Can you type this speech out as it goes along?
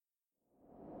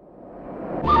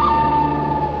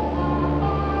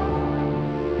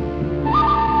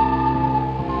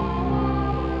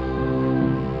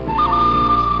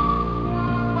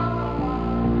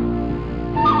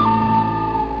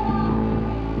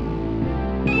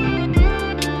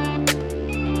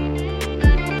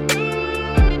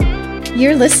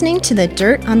You're listening to The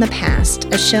Dirt on the Past,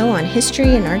 a show on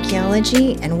history and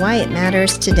archaeology and why it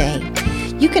matters today.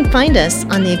 You can find us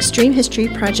on the Extreme History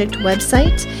Project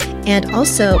website and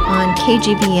also on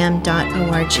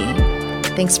kgbm.org.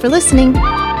 Thanks for listening.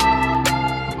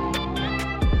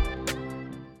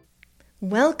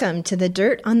 Welcome to The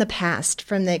Dirt on the Past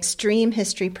from the Extreme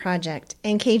History Project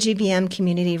and KGBM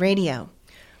Community Radio.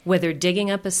 Whether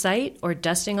digging up a site or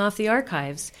dusting off the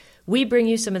archives, we bring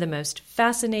you some of the most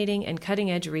fascinating and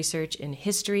cutting-edge research in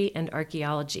history and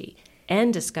archaeology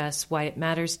and discuss why it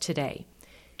matters today.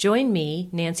 Join me,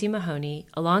 Nancy Mahoney,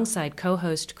 alongside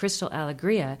co-host Crystal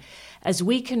Alegria, as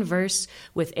we converse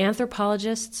with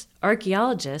anthropologists,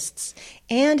 archaeologists,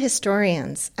 and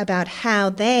historians about how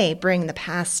they bring the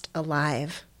past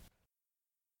alive.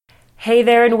 Hey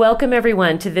there, and welcome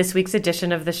everyone to this week's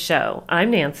edition of the show. I'm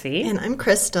Nancy. And I'm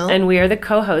Crystal. And we are the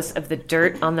co-hosts of The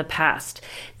Dirt on the Past.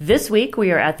 This week,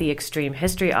 we are at the Extreme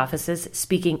History offices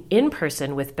speaking in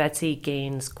person with Betsy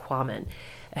Gaines Quammen,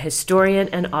 a historian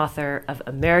and author of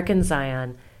American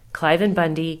Zion, Cliven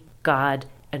Bundy, God,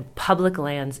 and Public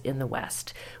Lands in the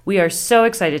West. We are so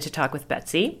excited to talk with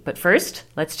Betsy, but first,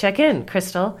 let's check in.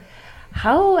 Crystal,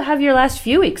 how have your last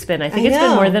few weeks been? I think it's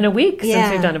been more than a week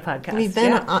since we've done a podcast. We've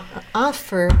been off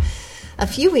for a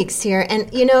few weeks here, and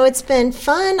it's been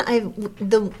fun.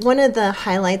 One of the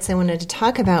highlights I wanted to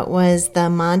talk about was the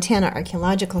Montana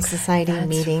Archaeological Society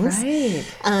meetings.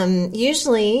 Right.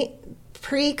 Usually,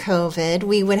 pre-COVID,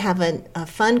 we would have a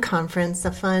fun conference,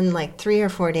 a fun 3 or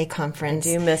 4 day conference.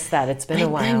 I do miss that. It's been a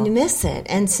while. I miss it.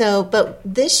 And so, but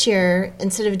this year,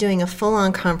 instead of doing a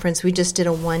full-on conference, we just did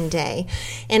a 1 day.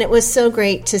 And it was so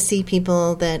great to see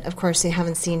people that, of course, they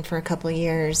haven't seen for a couple of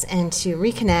years, and to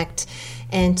reconnect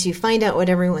and to find out what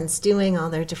everyone's doing, all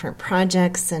their different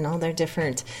projects and all their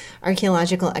different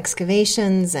archaeological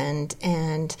excavations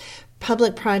and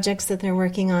public projects that they're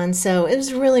working on. So it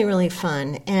was really, really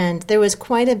fun. And there was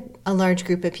quite a large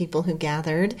group of people who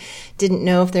gathered. Didn't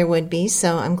know if there would be,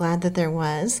 so I'm glad that there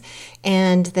was.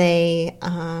 And they,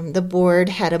 the board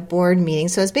had a board meeting.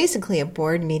 So it was basically a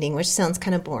board meeting, which sounds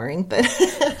kind of boring, but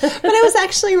but it was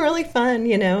actually really fun,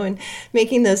 and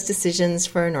making those decisions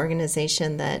for an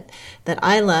organization that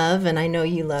I love, and I know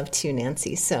you love too,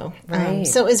 Nancy. So,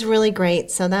 so it was really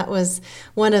great. So that was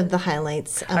one of the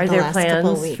highlights of the last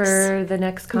couple of weeks. Are there plans for the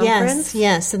next conference?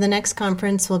 Yes. So the next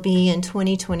conference will be in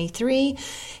 2023,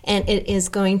 and it is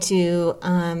going to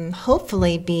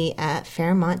hopefully be at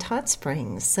Fairmont Hot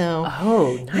Springs. So,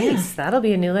 nice. That'll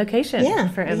be a new location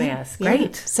for MAS.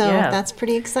 Great. So that's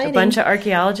pretty exciting. A bunch of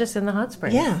archaeologists in the hot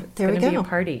springs. Yeah, there we go. It's going to be a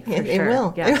party for sure. It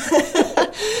will.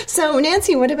 Yeah. So,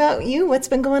 Nancy, what about you? What's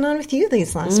been going on with you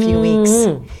these last few weeks?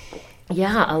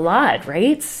 Yeah, a lot,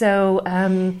 right? So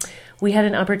we had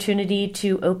an opportunity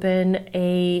to open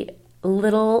a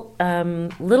little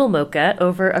mocha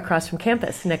over across from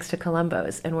campus next to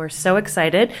Columbo's, and we're so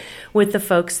excited with the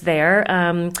folks there.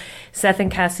 Seth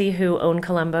and Cassie, who own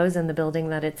Columbo's and the building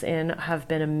that it's in, have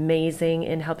been amazing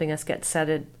in helping us get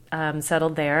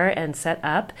settled there and set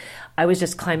up. I was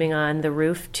just climbing on the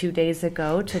roof 2 days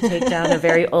ago to take down a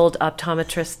very old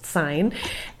optometrist sign,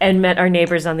 and met our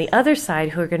neighbors on the other side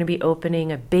who are going to be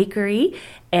opening a bakery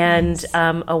and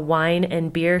a wine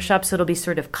and beer shop. So it'll be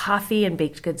sort of coffee and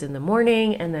baked goods in the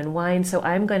morning, and then wine. So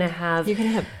I'm going to have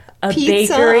a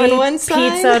pizza bakery, on one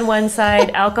side. pizza on one side,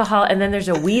 alcohol, and then there's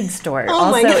a weed store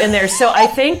also in there. So I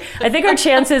think our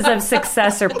chances of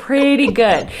success are pretty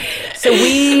good. So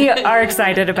we are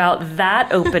excited about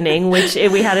that opening, which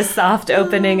we had a soft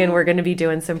opening, and we're going to be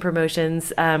doing some promotions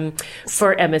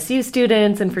for MSU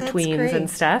students and for tweens and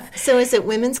stuff. So is it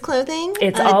women's clothing?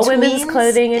 It's all women's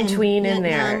clothing and tween in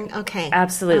there. Okay.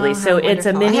 Absolutely. So wonderful. It's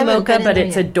a mini mocha, but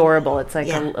it's adorable. It's like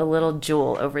a little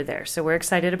jewel over there. So we're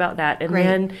excited about that. And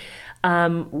then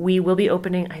we will be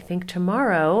opening, I think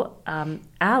tomorrow,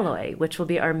 Alloy, which will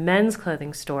be our men's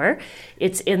clothing store.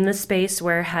 It's in the space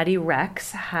where Hattie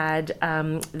Rex had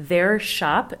their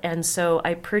shop. And so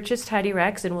I purchased Hattie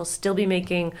Rex, and we'll still be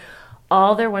making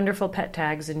all their wonderful pet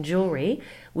tags and jewelry.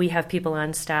 We have people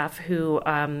on staff who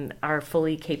are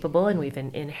fully capable, and we've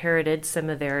inherited some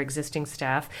of their existing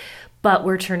staff. But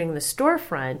we're turning the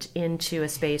storefront into a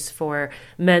space for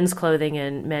men's clothing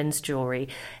and men's jewelry.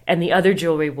 And the other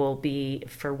jewelry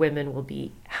for women will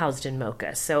be housed in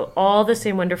mocha. So all the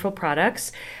same wonderful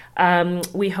products.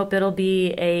 We hope it'll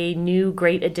be a new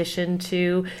great addition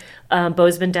to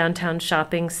Bozeman downtown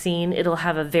shopping scene. It'll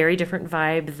have a very different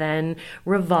vibe than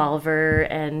Revolver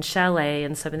and Chalet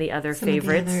and some of the other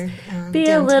favorites. Be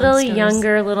a little stores.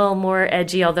 younger, a little more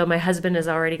edgy, although my husband has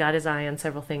already got his eye on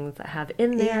several things that have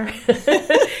in there.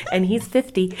 And he's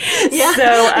 50. Yeah, so,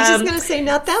 I was just going to say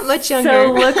not that much younger.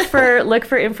 So look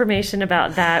for information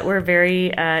about that. We're very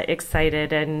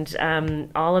excited,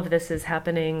 and all of this is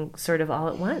happening sort of all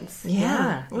at once.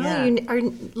 Yeah. Well, our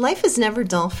life is never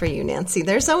dull for you, Nancy.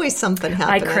 There's always something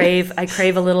happening. I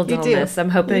crave a little dullness. I'm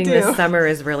hoping You do. this summer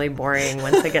is really boring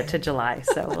once I get to July,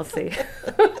 so we'll see.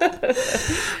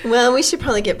 Well, we should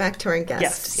probably get back to our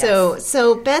guest. Yes.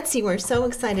 So Betsy, we're so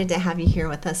excited to have you here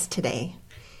with us today.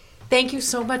 Thank you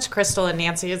so much, Crystal and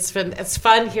Nancy. It's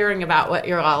fun hearing about what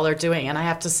you all are doing. And I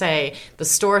have to say, the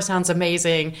store sounds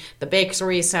amazing. The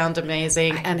bakery sounds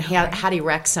amazing. And Hattie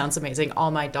Rex sounds amazing.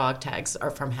 All my dog tags are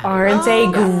from Hattie Aren't Rex. they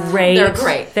great? They're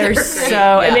great. They're great.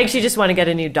 so... It makes you just want to get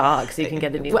a new dog so you can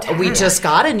get a new tag. We just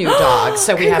got a new dog,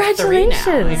 so we have 3 now.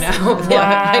 I know. Wow.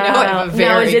 Yeah, I know. I have a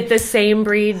Now, is it the same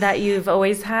breed that you've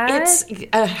always had? It's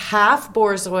a half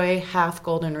Borzoi, half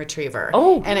Golden Retriever.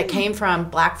 Oh. And it came from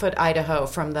Blackfoot, Idaho,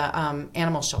 from the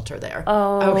animal shelter there.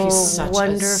 Oh, he's such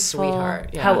wonderful. a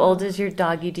sweetheart. Yeah. How old is your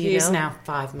doggy? Do you know? He's now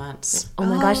 5 months. Oh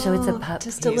my gosh, so it's a pup.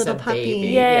 Just a He's little a puppy. baby.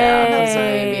 Yay. Yeah, he's a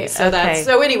baby. So Okay.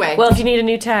 so anyway. Well, if you need a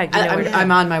new tag, you know where to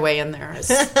I'm on my way in there as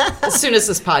soon as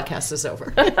this podcast is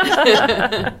over.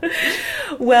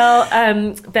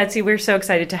 Well, Betsy, we're so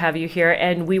excited to have you here,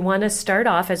 and we want to start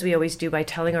off, as we always do, by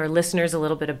telling our listeners a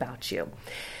little bit about you.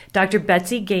 Dr.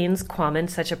 Betsy Gaines Quammen,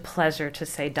 such a pleasure to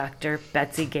say Dr.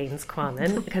 Betsy Gaines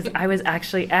Quammen, because I was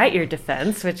actually at your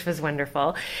defense, which was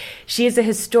wonderful. She is a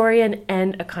historian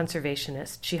and a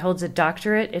conservationist. She holds a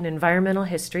doctorate in environmental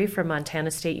history from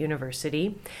Montana State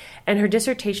University, and her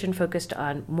dissertation focused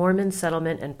on Mormon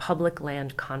settlement and public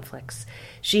land conflicts.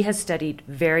 She has studied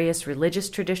various religious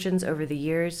traditions over the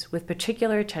years, with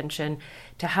particular attention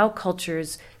to how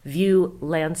cultures view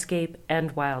landscape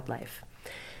and wildlife.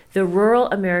 The rural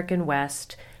American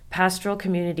West, pastoral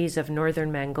communities of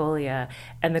northern Mongolia,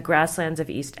 and the grasslands of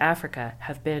East Africa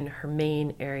have been her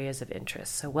main areas of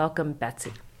interest. So welcome,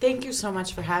 Betsy. Thank you so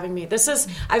much for having me.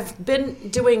 I've been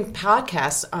doing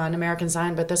podcasts on American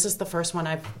Zion, but this is the first one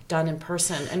I've done in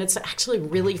person, and it's actually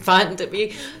really fun to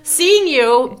be seeing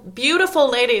you,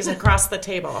 beautiful ladies across the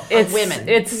table, women.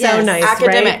 It's so nice,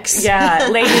 academics. Right? Yeah,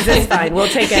 ladies is fine. We'll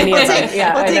take any of them.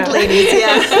 Yeah, we'll take know. ladies,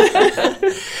 yeah.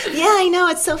 Yeah, I know.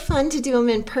 It's so fun to do them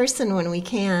in person when we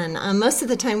can. Most of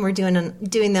the time we're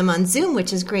doing them on Zoom,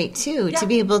 which is great, too, to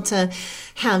be able to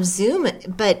have Zoom.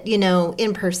 But,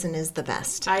 in person is the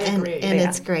best. I agree. And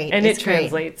it's great. And it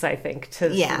translates, I think, to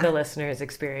the listener's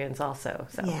experience also.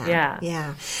 So,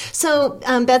 yeah. So,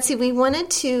 Betsy, we wanted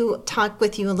to talk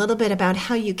with you a little bit about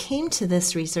how you came to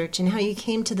this research and how you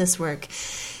came to this work.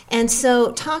 And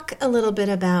so talk a little bit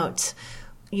about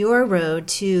your road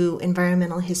to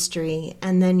environmental history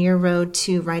and then your road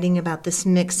to writing about this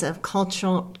mix of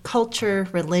culture,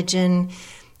 religion,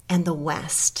 and the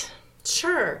West.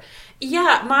 Sure.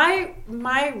 Yeah,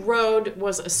 my road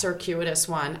was a circuitous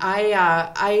one.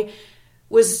 I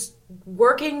was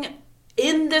working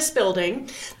in this building.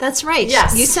 That's right.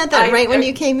 Yes, you said that when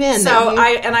you came in. So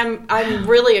I'm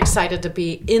really excited to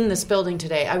be in this building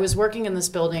today. I was working in this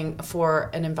building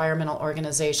for an environmental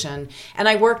organization, and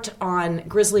I worked on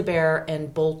grizzly bear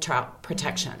and bull trout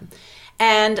protection.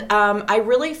 And I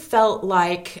really felt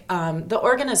like the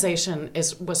organization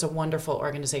was a wonderful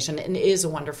organization and is a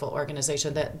wonderful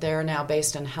organization that they're now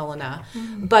based in Helena.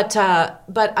 Mm-hmm. But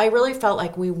I really felt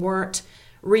like we weren't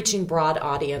reaching broad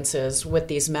audiences with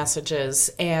these messages,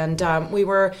 and we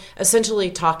were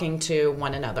essentially talking to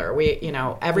one another.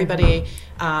 Everybody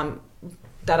that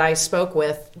I spoke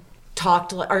with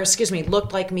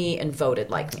looked like me and voted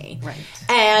like me. Right.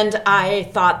 And I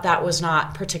thought that was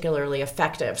not particularly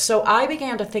effective. So I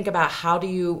began to think about how do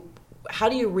you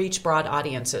reach broad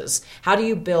audiences? How do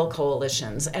you build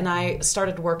coalitions? And I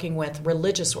started working with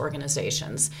religious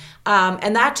organizations.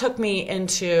 And that took me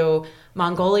into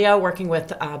Mongolia, working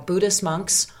with Buddhist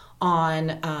monks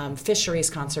on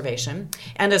fisheries conservation.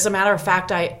 And as a matter of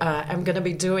fact, I am going to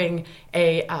be doing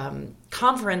a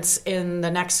conference in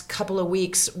the next couple of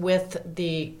weeks with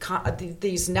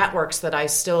these networks that I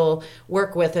still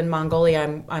work with in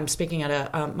Mongolia. I'm speaking at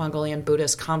a Mongolian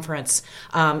Buddhist conference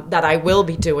that I will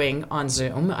be doing on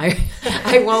Zoom. I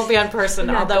won't be in person,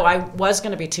 although I was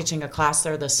going to be teaching a class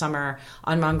there this summer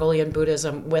on Mongolian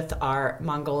Buddhism with our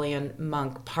Mongolian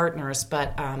monk partners.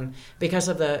 But because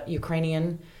of the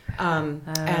Ukrainian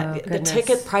the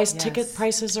ticket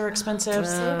prices are expensive,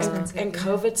 and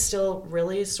COVID's still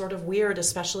really sort of weird,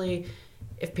 especially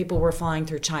if people were flying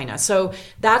through China. So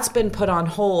that's been put on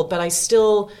hold, but I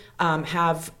still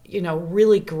have,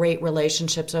 really great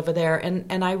relationships over there.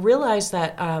 And I realized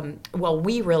that,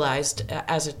 we realized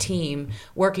as a team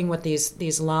working with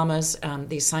these lamas,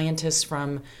 these scientists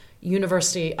from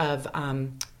University of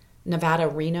Nevada,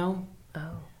 Reno,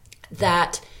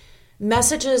 that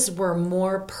messages were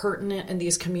more pertinent in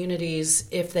these communities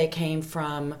if they came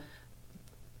from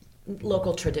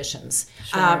local traditions,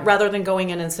 rather than going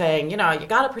in and saying, you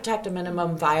got to protect a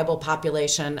minimum viable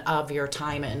population of your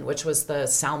taimen, which was the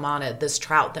salmonid, this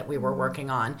trout that we were working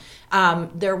on.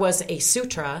 There was a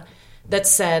sutra that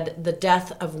said the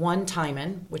death of one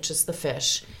taimen, which is the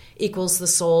fish, equals the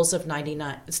souls of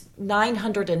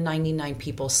 999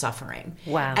 people suffering.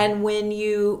 Wow. And when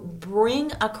you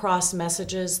bring across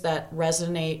messages that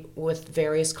resonate with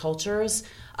various cultures,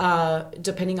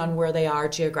 depending on where they are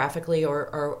geographically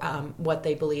or what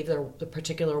they believe, the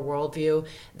particular worldview,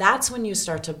 that's when you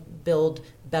start to build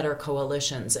better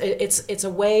coalitions. It's a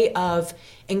way of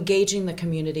engaging the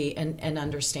community and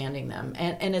understanding them,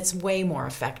 and it's way more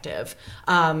effective.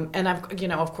 And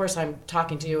of course, I'm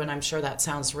talking to you, and I'm sure that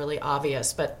sounds really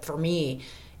obvious, but for me,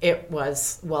 it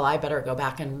was, I better go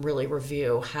back and really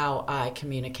review how I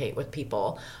communicate with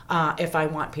people if I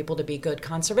want people to be good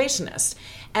conservationists.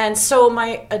 And so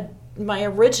my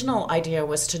original idea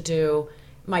was to do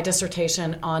my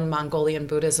dissertation on Mongolian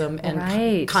Buddhism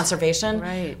and conservation.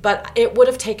 Right. But it would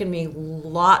have taken me a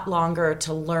lot longer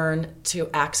to learn to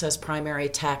access primary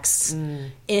texts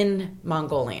in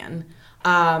Mongolian.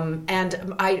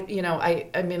 And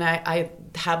I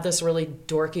have this really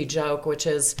dorky joke, which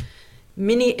is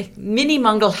Mini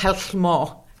Mongol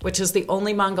Helmo, which is the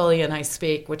only Mongolian I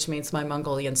speak, which means my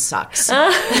Mongolian sucks.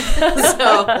 Well said.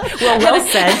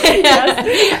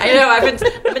 I know. I've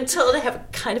been told I have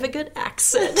kind of a good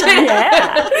accent.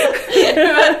 Yeah.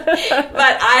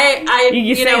 but I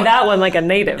you say that one like a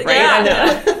native, right? Yeah, I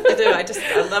know. I do.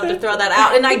 I love to throw that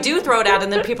out, and I do throw it out,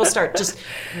 and then people start just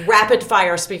rapid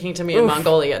fire speaking to me in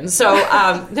Mongolian. So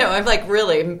no, I'm like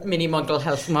really mini Mongol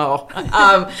Helmo.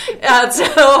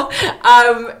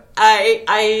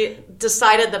 I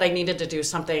decided that I needed to do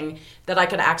something that I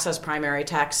could access primary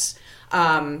texts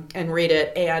and read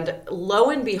it. And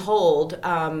lo and behold,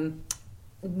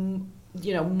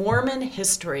 Mormon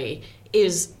history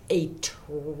is a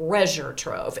treasure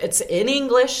trove. It's in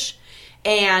English,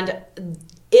 and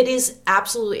it is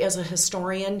absolutely, as a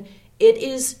historian, it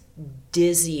is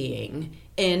dizzying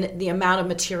in the amount of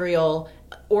material,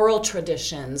 oral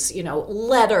traditions,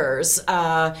 letters,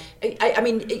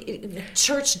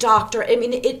 church doctrine.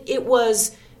 It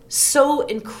was so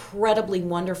incredibly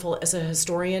wonderful as a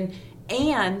historian,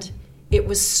 and it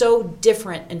was so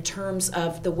different in terms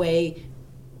of the way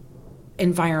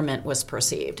environment was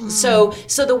perceived. So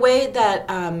the way that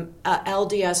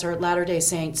LDS or Latter-day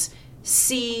Saints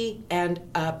see and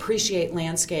appreciate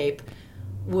landscape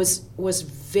was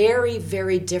very,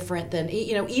 very different than,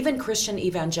 even Christian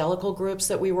evangelical groups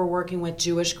that we were working with,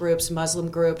 Jewish groups, Muslim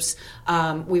groups.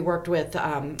 We worked with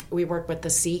the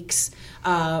Sikhs,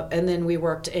 and then we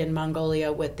worked in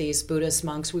Mongolia with these Buddhist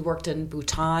monks. We worked in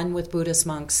Bhutan with Buddhist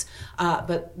monks.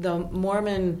 But the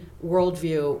Mormon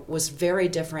worldview was very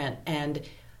different, and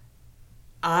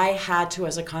I had to,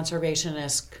 as a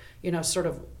conservationist, sort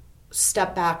of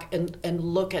step back and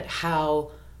look at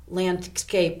how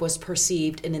landscape was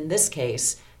perceived, and in this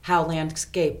case, how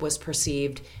landscape was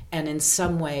perceived, and in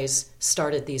some ways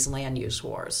started these land use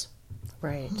wars.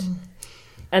 Right.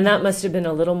 And that must have been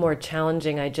a little more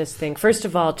challenging, I just think. First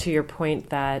of all, to your point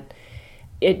that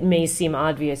it may seem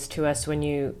obvious to us when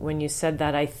you said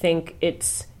that, I think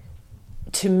it's,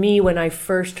 to me, when I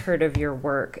first heard of your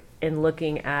work in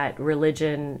looking at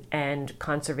religion and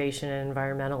conservation and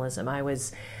environmentalism, I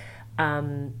was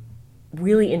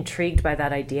really intrigued by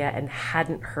that idea and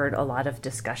hadn't heard a lot of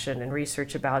discussion and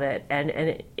research about it.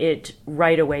 And it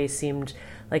right away seemed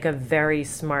like a very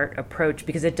smart approach,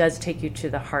 because it does take you to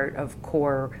the heart of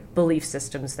core belief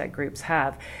systems that groups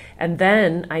have. And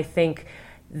then I think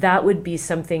that would be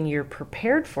something you're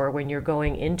prepared for when you're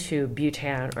going into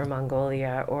Bhutan or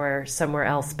Mongolia or somewhere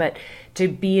else. But to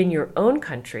be in your own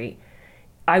country,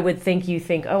 I would think you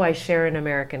think, oh, I share an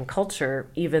American culture,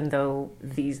 even though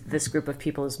this group of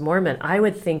people is Mormon. I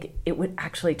would think it would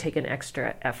actually take an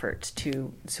extra effort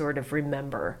to sort of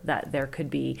remember that there could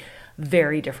be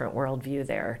very different worldview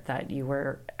there that you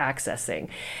were accessing,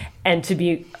 and to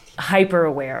be hyper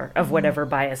aware of whatever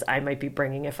bias I might be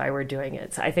bringing if I were doing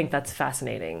it. So I think that's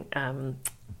fascinating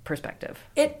perspective.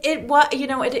 It was,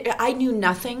 I knew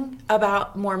nothing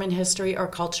about Mormon history or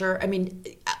culture. I mean,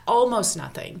 almost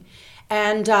nothing.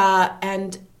 And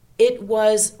it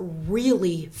was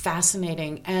really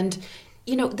fascinating. And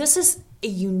this is a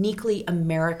uniquely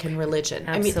American religion.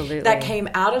 Absolutely. I mean, that came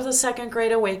out of the Second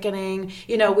Great Awakening.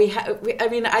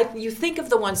 You think of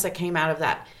the ones that came out of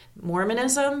that.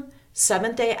 Mormonism,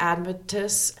 Seventh-day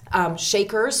Adventists,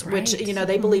 Shakers, Right. which,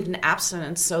 they believed in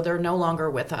abstinence, so they're no longer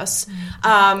with us.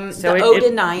 So The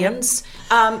Odinians.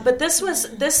 But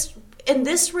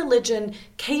this religion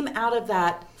came out of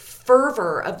that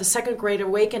fervor of the Second Great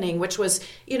Awakening, which was,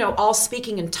 all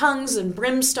speaking in tongues and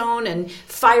brimstone and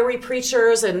fiery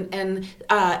preachers, and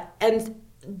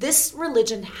this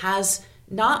religion has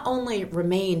not only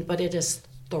remained, but it has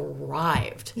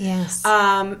thrived. Yes.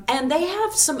 And they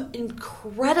have some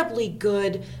incredibly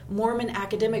good Mormon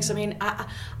academics. I mean,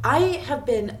 I have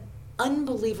been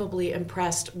unbelievably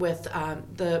impressed with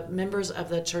the members of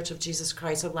the Church of Jesus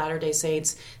Christ of Latter-day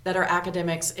Saints that are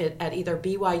academics at either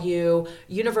BYU,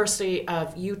 University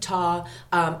of Utah,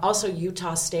 also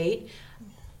Utah State.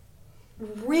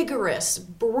 Rigorous,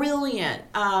 brilliant.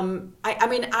 I've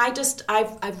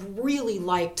really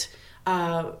liked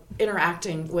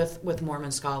interacting with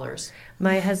Mormon scholars.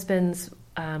 My husband's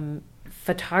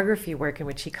photography work, in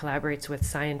which he collaborates with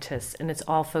scientists, and it's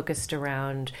all focused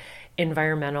around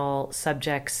environmental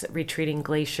subjects, retreating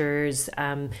glaciers,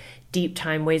 deep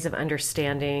time ways of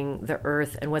understanding the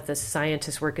earth and what the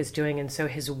scientist work is doing. And so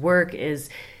his work is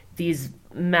these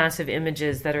massive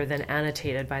images that are then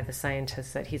annotated by the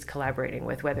scientists that he's collaborating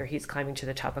with, whether he's climbing to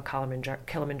the top of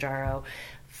Kilimanjaro,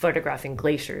 photographing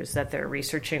glaciers that they're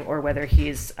researching, or whether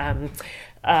he's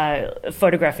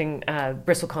photographing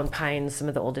bristlecone pines, some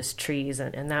of the oldest trees,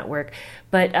 and that work.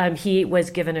 But he was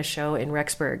given a show in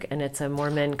Rexburg, and it's a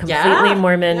Mormon, completely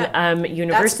Mormon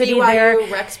university. That's BYU there.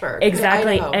 Rexburg.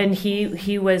 Exactly. Idaho. And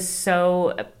he was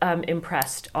so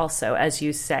impressed also, as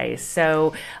you say.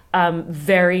 So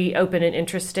very open and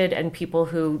interested, and people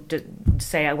who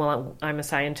say, well, I'm a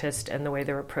scientist, and the way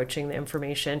they're approaching the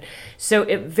information. So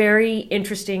very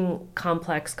interesting,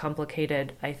 complex,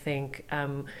 complicated, I think,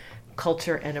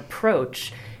 culture and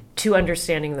approach to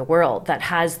understanding the world that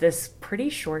has this pretty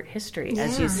short history,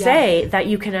 as you say, that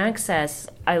you can access.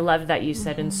 I love that you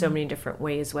said in so many different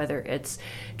ways, whether it's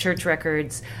church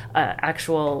records,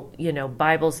 actual,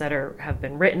 Bibles that have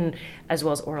been written, as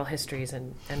well as oral histories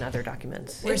and other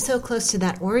documents. We're so close to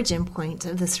that origin point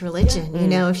of this religion.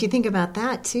 If you think about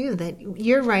that too, that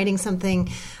you're writing something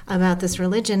about this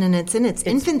religion and it's in its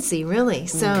infancy, really.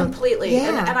 So completely.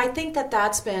 Yeah. And I think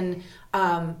that's been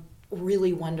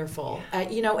really wonderful. And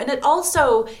it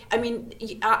also,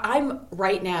 I'm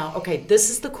right now, okay, this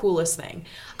is the coolest thing.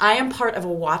 I am part of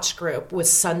a watch group with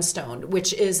Sunstone,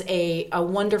 which is a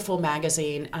wonderful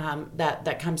magazine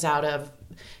that comes out of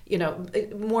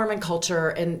Mormon culture,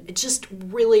 and it just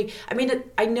really,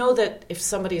 I know that if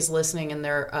somebody's listening and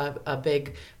they're a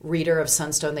big reader of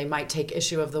Sunstone, they might take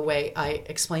issue of the way I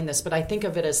explain this, but I think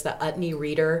of it as the Utney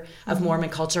Reader of Mormon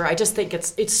culture. I just think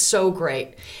it's so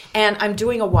great. And I'm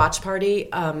doing a watch party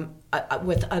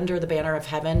with Under the Banner of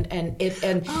Heaven, and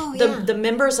the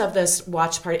members of this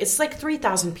watch party, it's like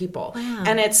 3,000 people. Wow.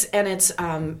 And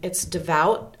it's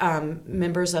devout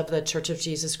members of the Church of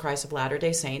Jesus Christ of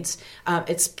Latter-day Saints.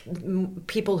 It's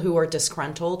people who are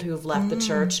disgruntled, who've left the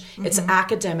church. It's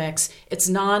academics. It's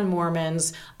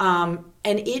non-Mormons. And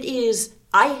it is,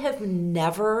 I have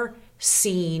never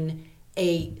seen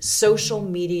a social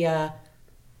media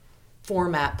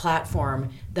platform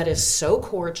that is so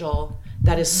cordial,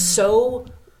 that is so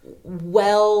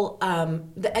well,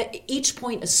 each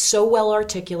point is so well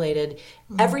articulated.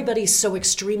 Everybody's so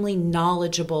extremely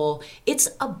knowledgeable. It's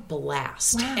a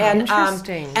blast. Wow, and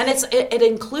interesting. And it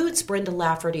includes Brenda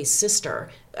Lafferty's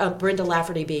sister, Brenda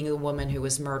Lafferty being the woman who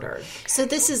was murdered. So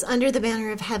this is Under the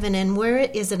Banner of Heaven, and where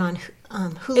is it on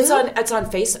Hulu? It's on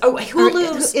Facebook. Oh,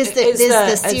 Hulu is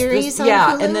the series on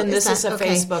Hulu? And then this is a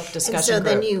okay. Facebook discussion and so group.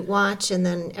 then you watch, and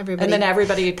then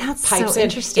everybody That's pipes so in.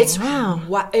 Interesting. It's wow.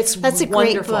 That's a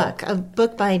wonderful. great book. A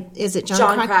book by, is it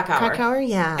John Krakauer?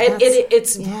 Yeah.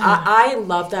 I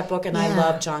love that book, and I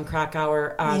love John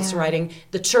Krakauer's writing.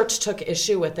 The church took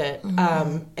issue with it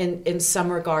in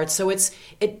some regards. So it's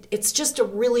just a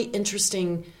really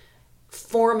interesting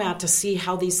format to see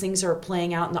how these things are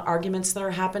playing out and the arguments that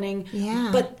are happening. Yeah.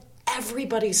 But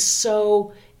everybody's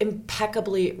so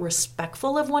impeccably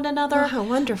respectful of one another. Oh, how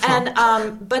wonderful.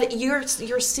 And but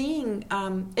you're seeing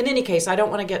in any case, I don't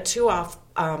want to get too off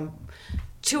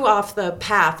the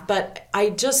path, but I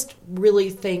just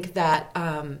really think that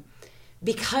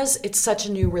because it's such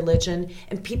a new religion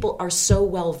and people are so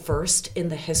well versed in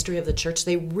the history of the church,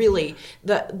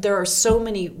 there are so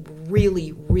many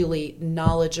really, really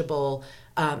knowledgeable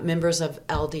members of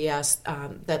LDS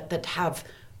that have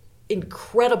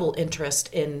incredible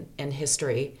interest in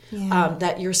history,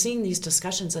 that you're seeing these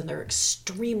discussions and they're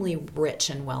extremely rich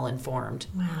and well informed.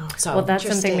 Wow. So, well, that's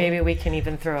something maybe we can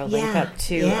even throw a link up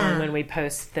to when we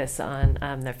post this on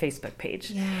their Facebook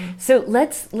page. Yeah. So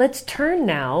let's turn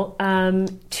now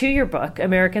to your book,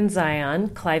 American Zion,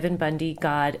 Cliven Bundy,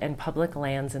 God and Public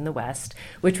Lands in the West,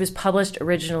 which was published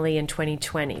originally in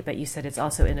 2020, but you said it's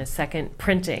also in a second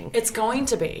printing. It's going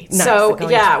to be. Nice.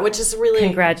 So, which is really...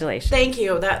 Congratulations. Thank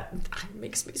you. That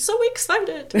makes me so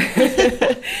excited.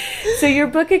 So your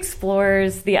book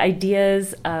explores the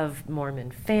ideas of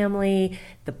Mormon family,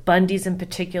 the Bundys in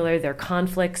particular, their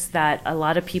conflicts that a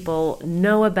lot of people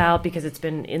know about because it's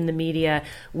been in the media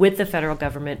with the federal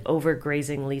government over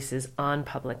grazing leases on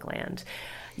public land.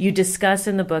 You discuss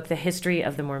in the book the history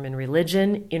of the Mormon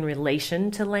religion in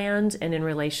relation to land and in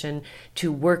relation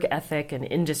to work ethic and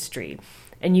industry.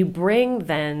 And you bring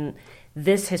then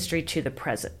this history to the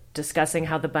present, discussing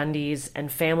how the Bundys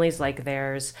and families like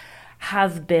theirs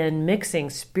have been mixing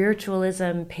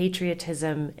spiritualism,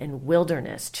 patriotism, and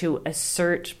wilderness to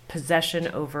assert possession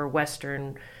over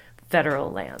Western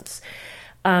federal lands.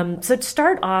 So to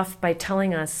start off by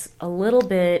telling us a little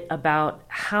bit about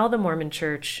how the Mormon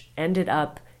Church ended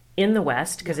up in the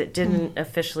West, because it didn't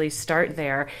officially start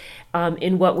there,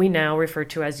 in what we now refer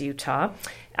to as Utah,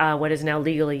 what is now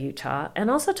legally Utah,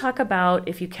 and also talk about,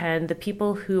 if you can, the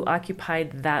people who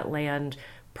occupied that land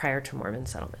prior to Mormon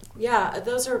settlement. Yeah,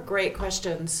 those are great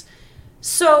questions.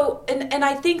 So, and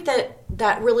I think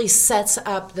that really sets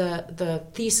up the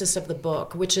thesis of the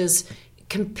book, which is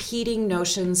competing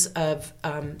notions of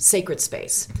sacred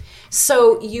space.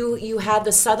 So you had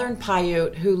the Southern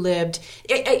Paiute who lived,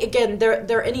 again, there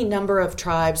are any number of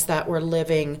tribes that were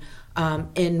living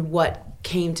in what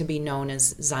came to be known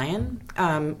as Zion,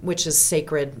 which is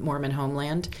sacred Mormon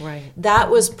homeland. Right. That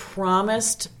was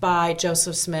promised by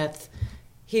Joseph Smith.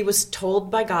 He was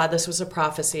told by God, this was a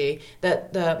prophecy,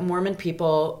 that the Mormon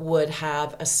people would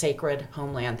have a sacred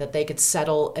homeland, that they could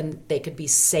settle and they could be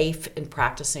safe in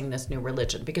practicing this new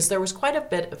religion, because there was quite a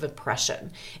bit of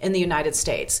oppression in the United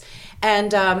States.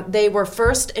 And they were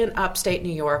first in upstate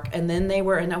New York, and then they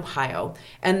were in Ohio,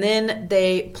 and then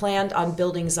they planned on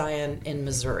building Zion in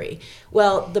Missouri.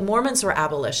 Well, the Mormons were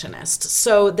abolitionists,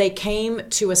 so they came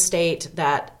to a state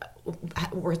that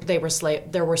there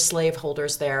were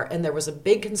slaveholders there, and there was a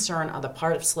big concern on the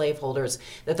part of slaveholders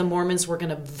that the Mormons were going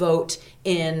to vote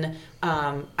in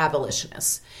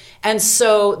abolitionists. And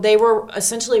so they were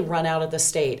essentially run out of the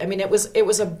state. I mean, it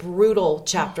was a brutal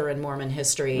chapter in Mormon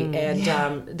history,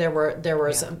 and there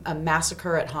was a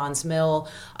massacre at Hans Mill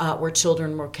where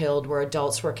children were killed, where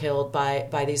adults were killed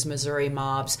by these Missouri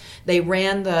mobs. They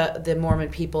ran the Mormon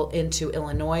people into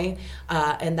Illinois,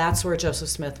 and that's where Joseph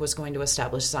Smith was going to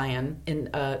establish Zion in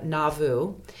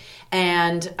Nauvoo,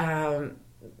 and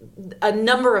a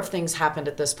number of things happened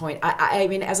at this point. I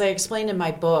mean, as I explained in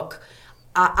my book,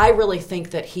 I really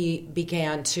think that he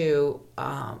began to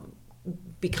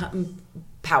become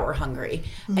power hungry,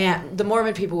 and the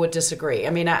Mormon people would disagree. I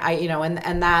mean,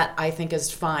 and that I think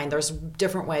is fine. There's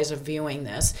different ways of viewing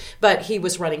this, but he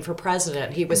was running for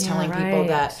president. He was telling people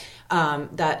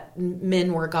that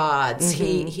men were gods.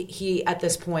 He at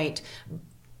this point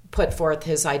put forth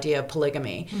his idea of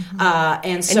polygamy.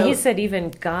 And he said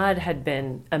even God had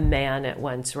been a man at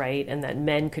once, right? And that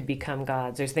men could become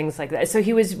gods or things like that. So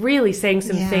he was really saying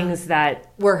some things that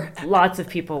lots of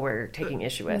people were taking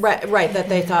issue with. Right, that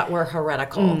they thought were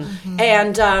heretical.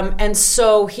 And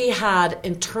so he had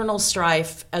internal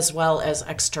strife as well as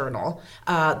external.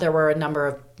 There were a number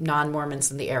of non-Mormons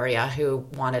in the area who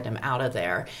wanted him out of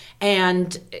there.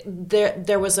 And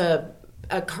there was a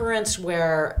occurrence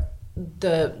where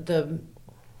the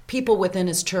people within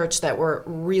his church that were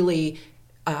really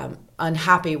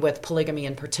unhappy with polygamy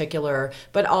in particular,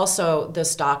 but also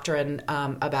this doctrine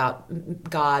about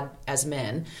God as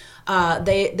men,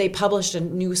 they published a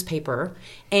newspaper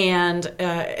and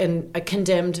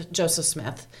condemned Joseph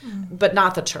Smith, but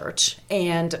not the church.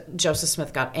 And Joseph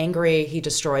Smith got angry. He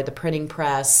destroyed the printing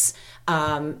press,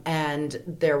 and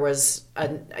there was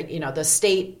the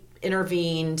state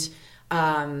intervened.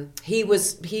 He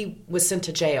was sent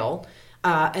to jail,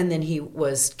 and then he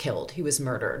was killed. He was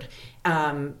murdered.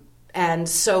 And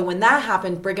so when that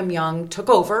happened, Brigham Young took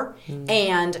over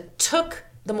and took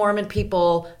the Mormon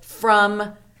people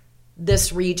from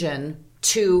this region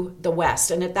to the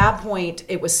West. And at that point,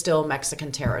 it was still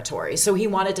Mexican territory. So he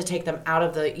wanted to take them out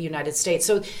of the United States.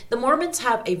 So the Mormons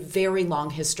have a very long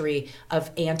history of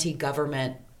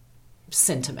anti-government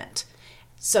sentiment.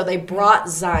 So they brought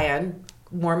Zion,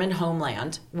 Mormon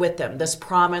homeland, with them, this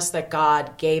promise that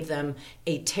God gave them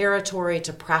a territory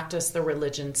to practice the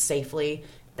religion safely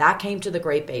That came to the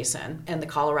Great Basin and the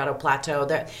Colorado Plateau.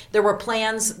 There were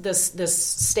plans, this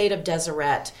state of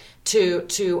Deseret,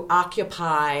 to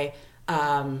occupy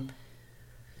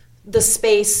the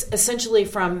space essentially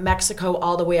from Mexico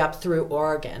all the way up through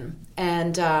Oregon.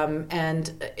 And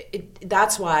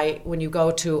that's why when you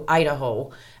go to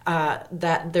Idaho,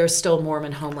 that there's still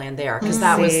Mormon homeland there, because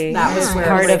that was where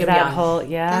part Brigham of that Young, whole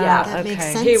that makes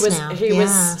sense he now.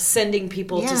 was sending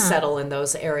people to settle in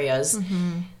those areas.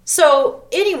 Mm-hmm. So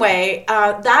anyway,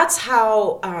 that's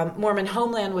how Mormon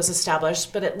homeland was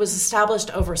established, but it was established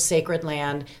over sacred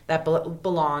land that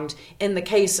belonged, in the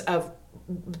case of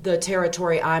the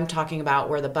territory I'm talking about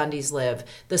where the Bundys live,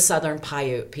 the Southern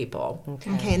Paiute people.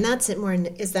 Okay, and that's it.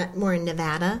 Is that more in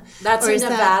Nevada? That's in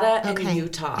Nevada and okay.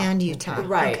 Utah. And Utah,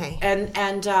 right? Okay.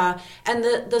 And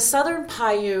the Southern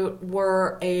Paiute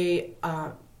were a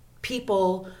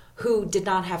people who did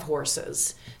not have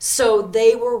horses, so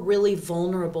they were really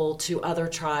vulnerable to other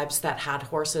tribes that had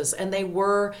horses, and they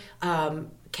were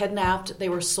kidnapped. They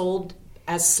were sold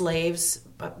as slaves.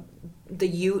 The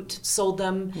Ute sold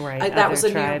them. Right, that was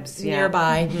tribes,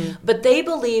 nearby. Mm-hmm. But they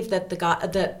believed that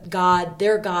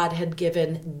their God had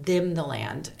given them the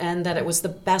land, and that it was the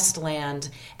best land.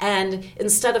 And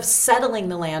instead of settling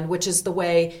the land, which is the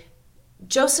way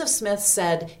Joseph Smith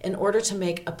said, in order to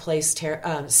make a place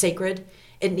sacred,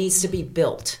 it needs to be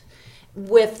built.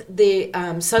 With the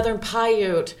Southern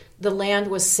Paiute, the land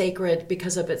was sacred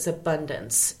because of its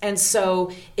abundance. And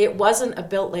so it wasn't a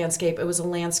built landscape. It was a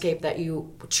landscape that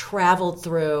you traveled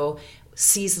through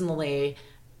seasonally,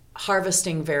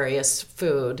 harvesting various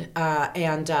food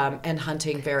and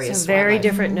hunting various very wildlife.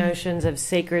 different notions of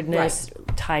sacredness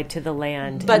tied to the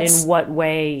land, But and in what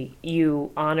way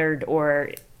you honored or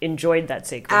enjoyed that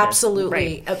sacredness.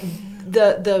 Absolutely. Right.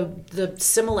 The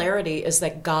similarity is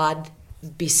that God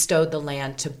bestowed the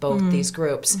land to both these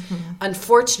groups. Mm-hmm.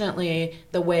 Unfortunately,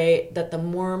 the way that the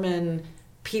Mormon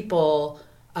people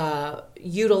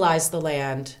utilize the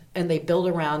land, and they build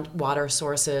around water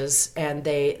sources, and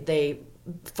they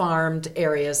farmed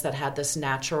areas that had this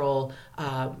natural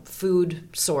food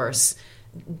source.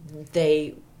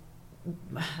 There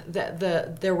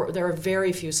are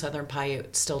very few Southern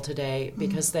Paiute still today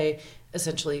because they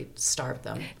essentially starved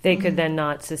them. They could then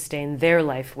not sustain their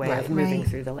life way Right. of moving Right.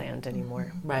 through the land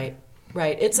anymore. Right.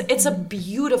 It's a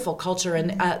beautiful culture,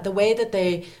 and the way that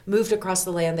they moved across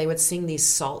the land, they would sing these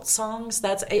salt songs.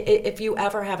 That's, if you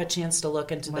ever have a chance to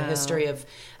look into the history of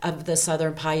the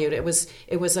Southern Paiute, it was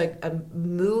a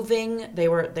moving. They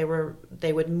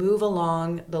would move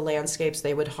along the landscapes.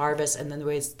 They would harvest, and then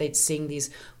they'd sing these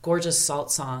gorgeous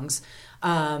salt songs.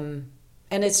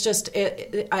 And it's just,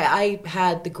 I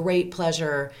had the great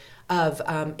pleasure of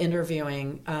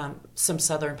interviewing some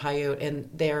Southern Paiute, and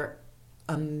they're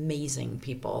amazing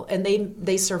people, and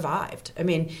they survived. I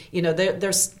mean,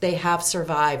 they have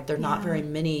survived. There are not very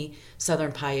many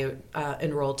Southern Paiute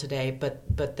enrolled today,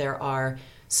 but there are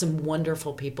some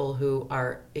wonderful people who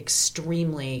are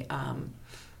extremely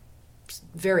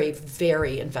very,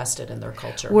 very invested in their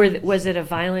culture. Was it a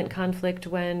violent conflict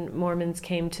when Mormons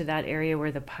came to that area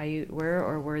where the Paiute were,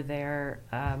 or were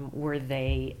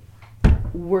they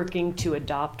working to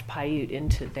adopt Paiute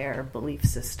into their belief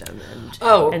system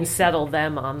and settle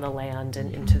them on the land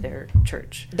and into their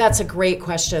church? That's a great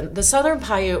question. The Southern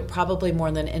Paiute, probably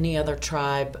more than any other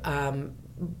tribe,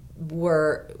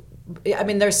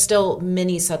 there's still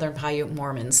many Southern Paiute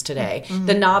Mormons today. Mm-hmm.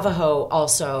 The Navajo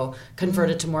also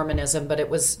converted to Mormonism, but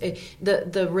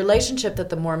the relationship that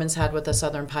the Mormons had with the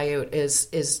Southern Paiute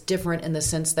is different in the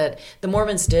sense that the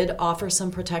Mormons did offer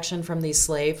some protection from these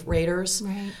slave raiders,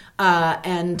 right.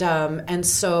 And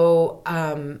so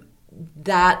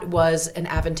that was an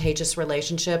advantageous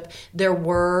relationship. There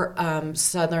were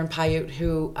Southern Paiute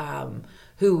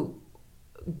who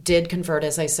did convert,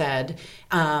 as I said,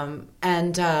 and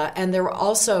there were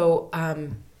also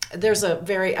there's a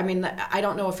very, I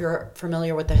don't know if you're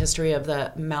familiar with the history of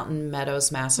the Mountain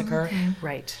Meadows Massacre. Mm-hmm.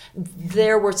 Right.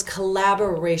 There was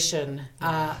collaboration.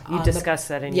 You discussed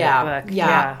that in your book.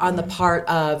 Yeah, on the part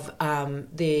of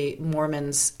the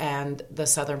Mormons and the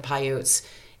Southern Paiutes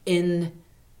in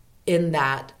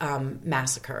that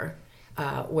massacre,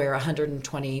 where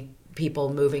 120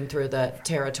 people moving through the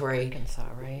territory Arkansas,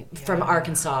 right? From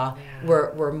Arkansas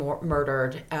were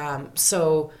murdered.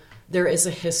 So there is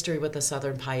a history with the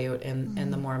Southern Paiute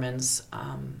and the Mormons.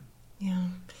 Yeah.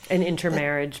 An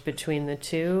intermarriage between the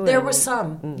two? There was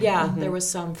some. Yeah, there was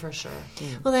some for sure.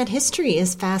 Well, that history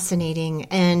is fascinating.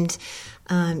 And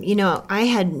I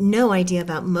had no idea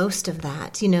about most of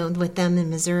that, with them in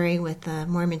Missouri, with the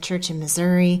Mormon church in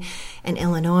Missouri and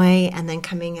Illinois, and then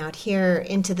coming out here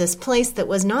into this place that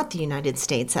was not the United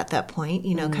States at that point,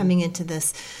 coming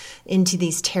into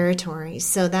these territories.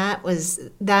 So that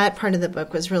part of the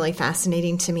book was really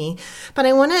fascinating to me. But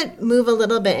I want to move a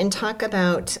little bit and talk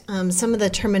about some of the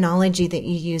terminology that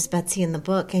you use, Betsy, in the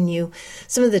book, and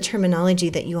some of the terminology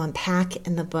that you unpack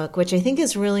in the book, which I think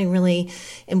is really, really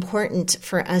important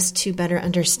for us to better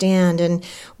understand. And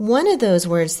one of those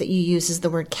words that you use is the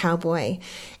word cowboy.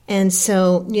 And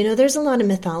so, there's a lot of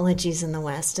mythologies in the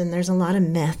West, and there's a lot of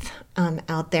myth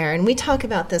out there. And we talk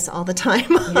about this all the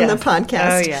time on the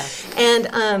podcast. Oh, yeah.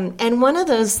 And one of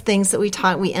those things that we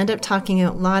end up talking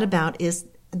a lot about is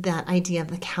that idea of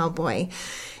the cowboy.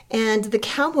 And the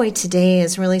cowboy today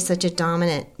is really such a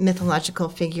dominant mythological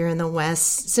figure in the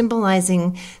West,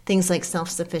 symbolizing things like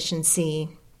self-sufficiency,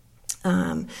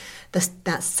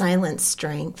 that silent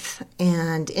strength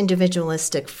and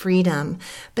individualistic freedom.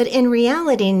 But in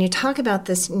reality, and you talk about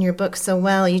this in your book so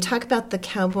well, you talk about the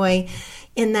cowboy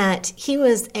in that he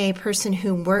was a person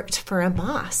who worked for a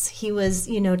boss. He was,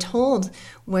 told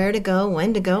where to go,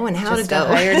 when to go, and how to go. Just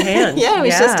a hired hand. He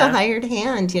was just a hired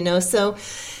hand, so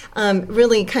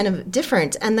really kind of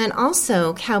different. And then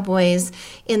also cowboys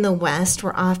in the West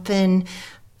were often,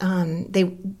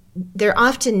 they're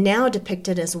often now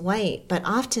depicted as white, but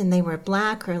often they were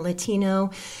Black or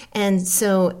Latino. And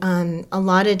so a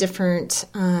lot of different,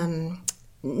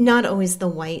 not always the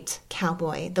white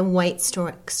cowboy, the white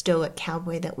stoic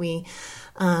cowboy that we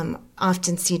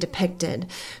often see depicted.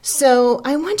 So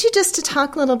I want you just to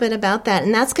talk a little bit about that,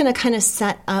 and that's going to kind of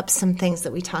set up some things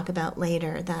that we talk about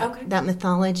later, that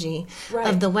mythology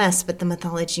of the West, but the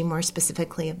mythology more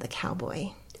specifically of the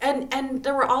cowboy. And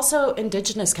there were also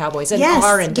indigenous cowboys, and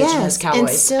are indigenous cowboys, and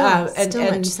still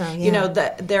much so.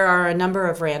 Yeah. There are a number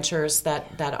of ranchers that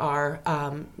are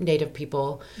Native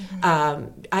people.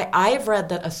 Mm-hmm. I've read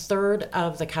that a third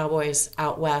of the cowboys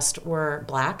out west were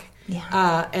Black.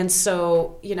 Yeah. And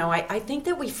so, I think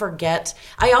that we forget.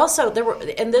 I also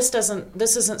this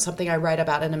isn't something I write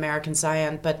about in American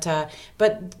Zion, but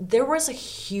there was a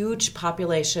huge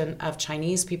population of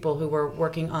Chinese people who were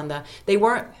working they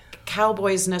weren't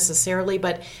cowboys necessarily,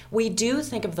 but we do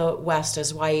think of the West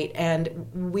as white, and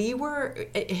we were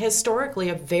historically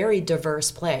a very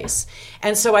diverse place.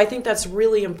 And so I think that's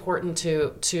really important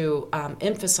to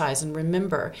emphasize and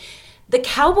remember. The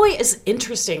cowboy is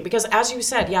interesting because, as you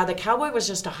said, the cowboy was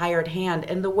just a hired hand,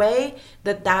 and the way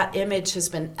that image has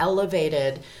been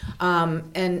elevated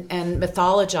and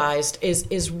mythologized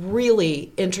is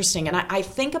really interesting. And I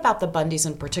think about the Bundys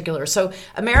in particular. So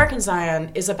American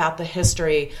Zion is about the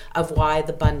history of why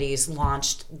the Bundys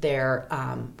launched their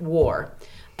war,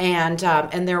 and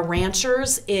they're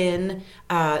ranchers in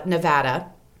Nevada,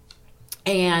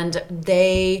 and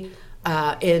they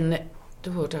in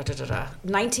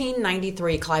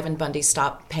 1993, Cliven Bundy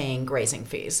stopped paying grazing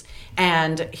fees,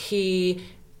 and he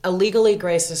illegally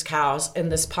grazed his cows in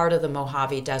this part of the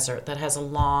Mojave Desert that has a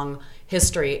long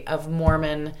history of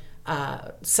Mormon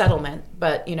settlement,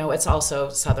 but it's also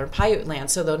Southern Paiute land.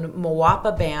 So the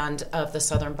Moapa band of the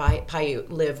Southern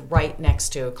Paiute live right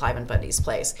next to Cliven Bundy's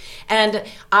place. And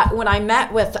when I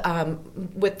met with I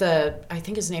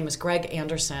think his name is Greg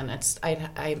Anderson.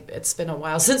 It's been a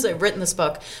while since I've written this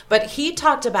book, but he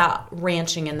talked about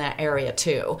ranching in that area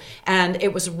too, and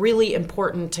it was really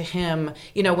important to him.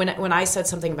 When I said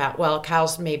something about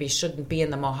cows maybe shouldn't be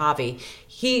in the Mojave,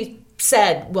 he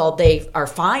said, well, they are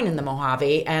fine in the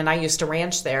Mojave, and I used to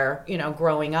ranch there,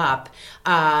 growing up,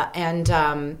 and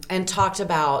talked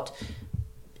about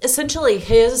essentially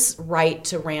his right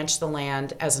to ranch the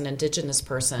land as an indigenous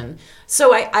person.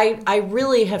 So I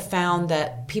really have found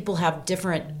that people have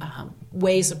different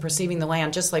ways of perceiving the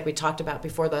land, just like we talked about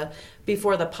before the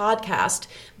podcast.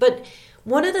 But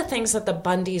one of the things that the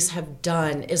Bundys have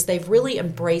done is they've really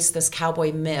embraced this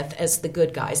cowboy myth as the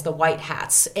good guys, the white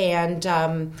hats, and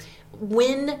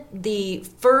when the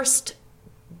first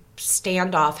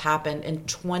standoff happened in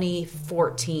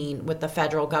 2014 with the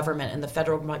federal government, and the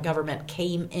federal government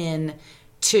came in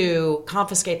to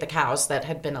confiscate the cows that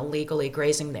had been illegally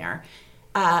grazing there,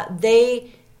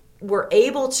 they were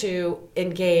able to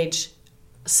engage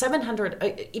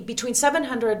between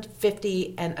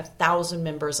 750 and 1,000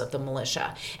 members of the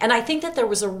militia. And I think that there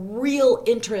was a real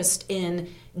interest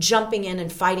in jumping in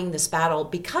and fighting this battle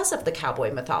because of the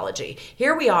cowboy mythology.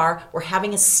 Here we are, we're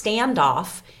having a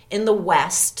standoff in the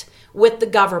West with the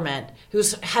government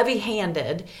who's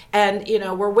heavy-handed, and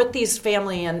we're with this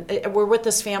family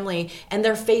and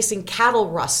they're facing cattle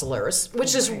rustlers,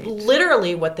 which is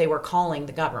literally what they were calling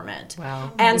the government.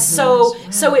 Wow. And so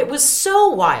it was so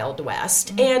Wild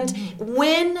West. And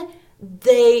when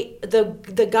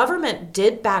the government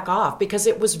did back off, because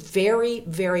it was very,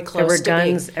 very close to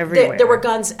guns everywhere. There were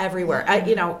guns everywhere,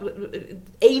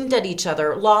 aimed at each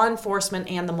other, law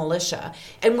enforcement and the militia.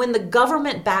 And when the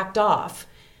government backed off,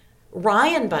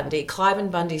 Ryan Bundy, Cliven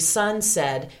Bundy's son,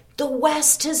 said, "The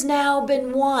West has now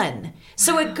been won."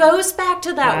 So it goes back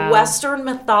to that Western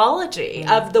mythology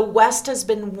of the West has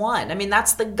been won. I mean,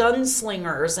 that's the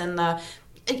gunslingers and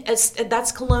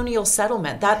that's colonial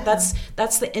settlement.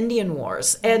 That's the Indian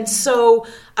Wars. And so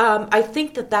I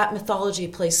think that mythology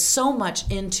plays so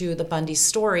much into the Bundy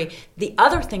story. The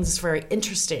other thing that's very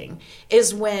interesting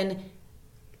is when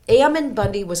Ammon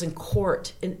Bundy was in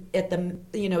court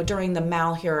during the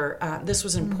Malheur. This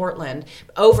was in Portland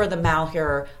over the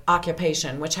Malheur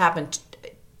occupation, which happened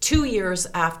 2 years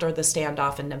after the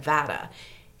standoff in Nevada.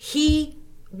 He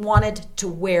wanted to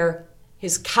wear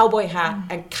his cowboy hat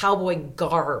and cowboy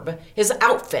garb, his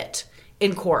outfit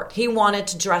in court. He wanted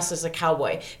to dress as a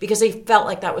cowboy because he felt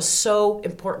like that was so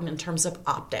important in terms of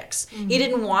optics. He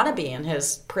didn't want to be in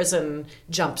his prison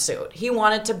jumpsuit. He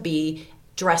wanted to be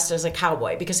dressed as a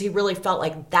cowboy because he really felt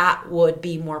like that would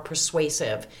be more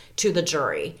persuasive to the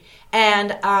jury.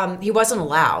 And he wasn't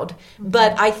allowed.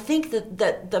 But I think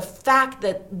that the fact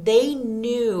that they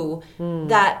knew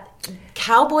that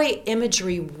cowboy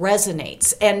imagery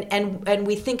resonates, and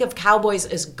we think of cowboys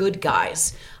as good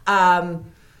guys.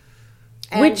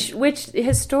 Which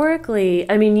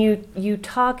historically, I mean, you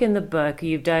talk in the book,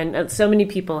 you've done, so many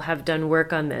people have done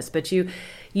work on this, but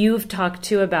you've talked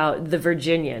too about the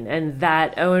Virginian and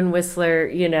that Owen Whistler,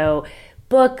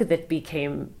 book that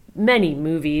became many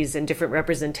movies and different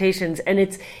representations. And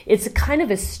it's kind of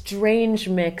a strange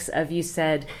mix of, you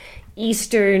said,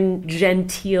 Eastern,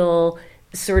 genteel,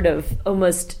 sort of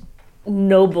almost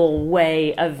noble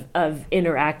way of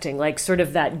interacting, like sort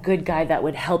of that good guy that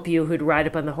would help you, who'd ride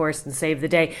up on the horse and save the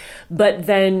day. But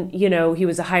then, he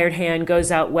was a hired hand,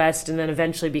 goes out west, and then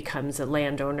eventually becomes a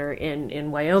landowner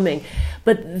in Wyoming.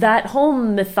 But that whole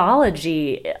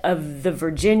mythology of the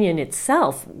Virginian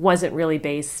itself wasn't really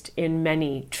based in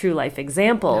many true life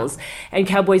examples. No. And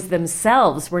cowboys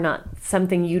themselves were not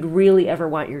something you'd really ever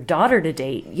want your daughter to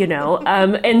date,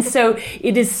 and so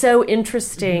it is so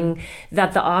interesting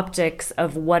that the optics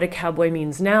of what a cowboy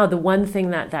means now, the one thing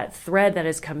that thread that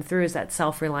has come through is that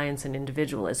self-reliance and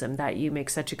individualism that you make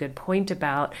such a good point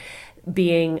about,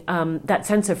 being that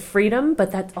sense of freedom,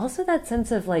 but that's also that sense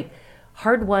of like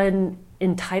hard-won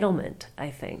entitlement, I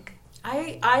think.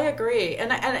 I agree.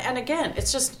 And again,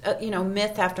 it's just,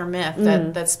 myth after myth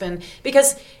that's been,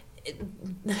 because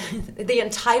the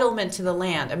entitlement to the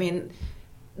land, I mean,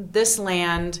 this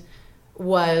land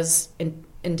was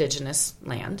indigenous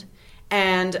land.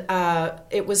 And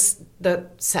it was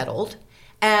settled,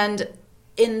 and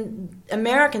in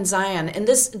American Zion, and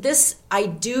this I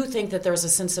do think that there's a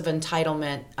sense of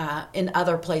entitlement in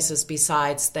other places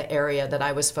besides the area that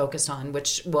I was focused on,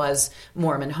 which was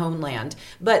Mormon homeland.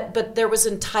 But there was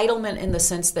entitlement in the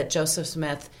sense that Joseph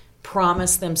Smith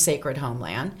promised them sacred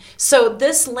homeland. So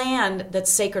this land that's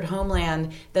sacred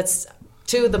homeland, that's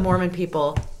to the Mormon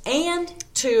people and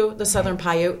to the Southern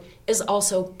Paiute, is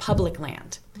also public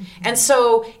land. And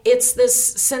so it's this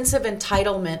sense of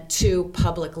entitlement to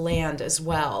public land as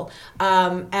well.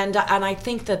 And I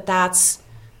think that that's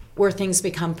where things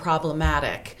become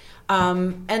problematic.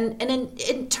 And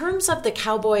in terms of the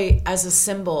cowboy as a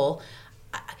symbol,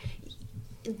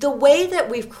 the way that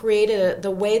we've created it,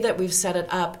 the way that we've set it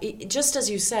up, just as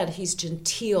you said, he's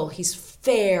genteel, he's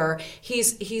fair,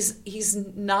 he's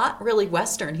not really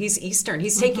Western, he's Eastern.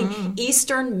 He's taking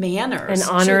Eastern manners and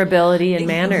honorability and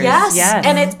manners. Yes.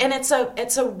 And it's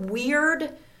a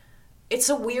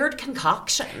weird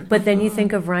concoction. But then you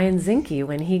think of Ryan Zinke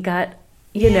when he got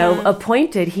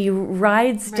appointed, he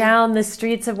rides down the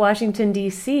streets of Washington,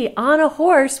 D.C. on a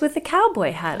horse with a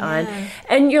cowboy hat on.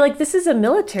 And you're like, this is a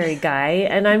military guy.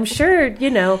 And I'm sure,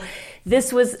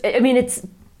 this was, it's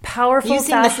powerful,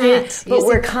 fascinating, but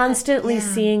we're constantly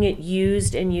seeing it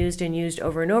used and used and used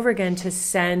over and over again to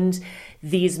send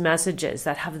these messages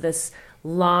that have this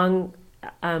long,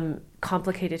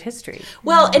 complicated history.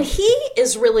 Well, and he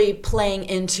is really playing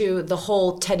into the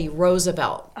whole Teddy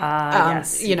Roosevelt,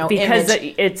 because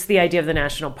image. It's the idea of the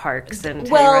national parks and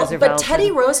Teddy Roosevelt. But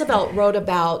Teddy Roosevelt wrote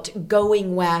about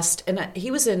going west, and he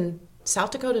was in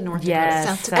South Dakota, North Yes,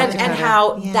 Dakota, South Dakota. and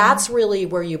how that's really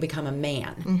where you become a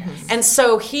man. And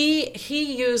so he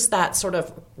used that sort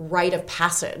of rite of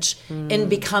passage in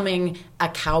becoming a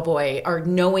cowboy, or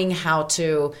knowing how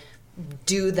to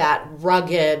do that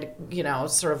rugged,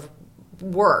 sort of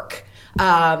work.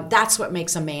 That's what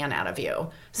makes a man out of you.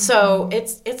 So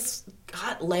it's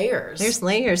got layers. There's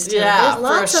layers to it. Yeah, There's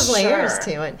lots of layers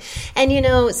to it.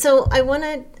 And so I want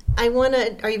to,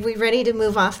 are we ready to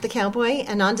move off the cowboy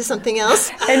and on to something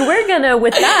else? And we're going to,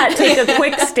 with that, take a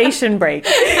quick station break.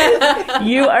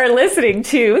 You are listening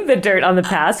to The Dirt on the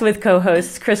Past with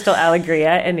co-hosts Crystal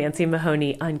Alegria and Nancy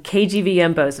Mahoney on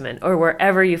KGVM Bozeman, or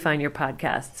wherever you find your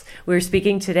podcasts. We're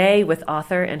speaking today with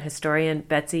author and historian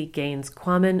Betsy Gaines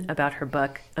Quammen about her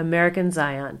book, American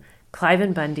Zion,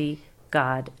 Cliven Bundy,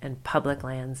 God, and Public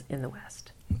Lands in the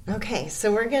West. Okay,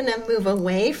 so we're going to move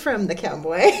away from the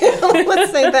cowboy.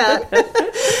 Let's say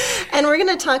that. And we're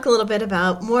going to talk a little bit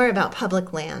more about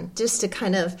public land, just to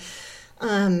kind of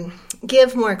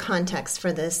give more context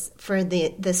for the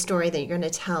story that you're going to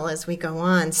tell as we go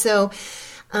on. So,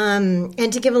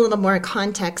 and to give a little more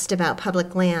context about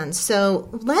public land. So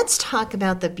let's talk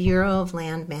about the Bureau of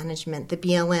Land Management, the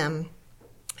BLM,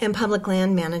 and public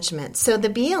land management. So the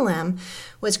BLM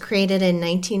was created in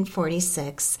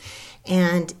 1946.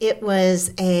 And it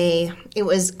was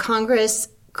Congress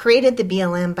created the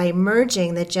BLM by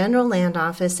merging the General Land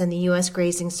Office and the U.S.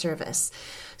 Grazing Service.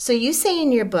 So you say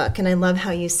in your book, and I love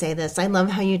how you say this, I love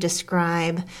how you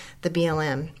describe the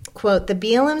BLM. Quote, the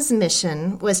BLM's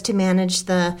mission was to manage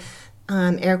the,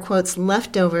 air quotes,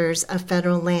 leftovers of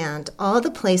federal land, all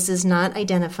the places not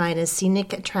identified as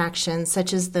scenic attractions,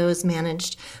 such as those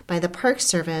managed by the Park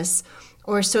Service,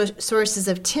 or sources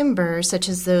of timber, such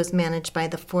as those managed by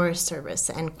the Forest Service,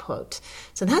 end quote.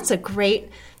 So that's a great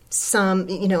sum,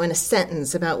 in a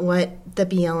sentence about what the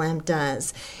BLM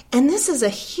does. And this is a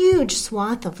huge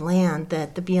swath of land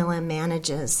that the BLM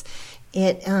manages.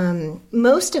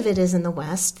 Most of it is in the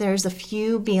West. There's a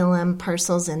few BLM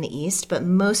parcels in the East, but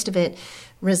most of it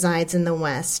resides in the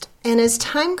West. And as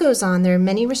time goes on, there are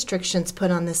many restrictions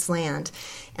put on this land.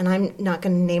 And I'm not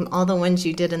going to name all the ones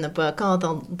you did in the book, all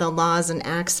the laws and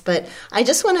acts, but I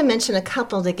just want to mention a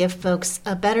couple to give folks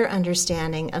a better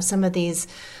understanding of some of these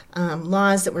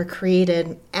laws that were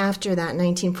created after that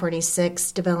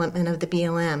 1946 development of the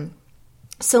BLM.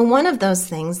 So one of those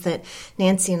things that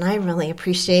Nancy and I really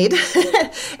appreciate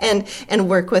and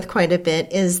work with quite a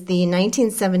bit is the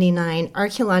 1979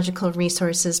 Archaeological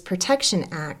Resources Protection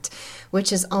Act,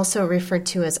 which is also referred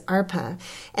to as ARPA.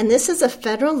 And this is a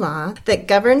federal law that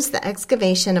governs the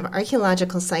excavation of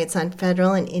archaeological sites on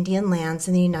federal and Indian lands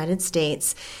in the United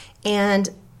States and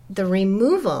the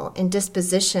removal and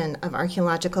disposition of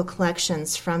archaeological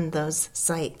collections from those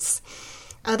sites.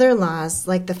 Other laws,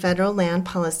 like the Federal Land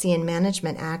Policy and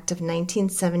Management Act of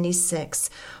 1976,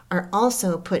 are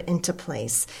also put into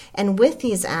place. And with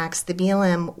these acts, the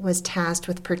BLM was tasked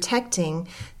with protecting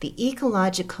the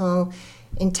ecological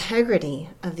integrity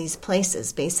of these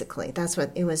places, basically. That's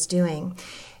what it was doing.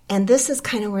 And this is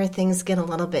kind of where things get a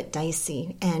little bit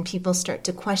dicey, and people start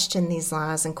to question these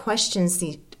laws and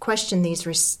question these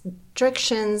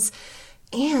restrictions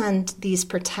and these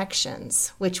protections,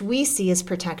 which we see as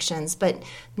protections, but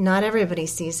not everybody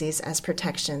sees these as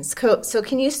protections. So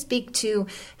can you speak to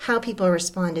how people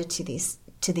responded to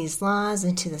these laws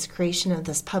and to this creation of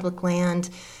this public land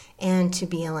and to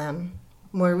BLM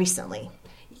more recently?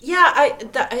 Yeah,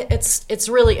 it's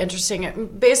really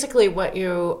interesting. Basically, what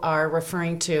you are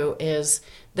referring to is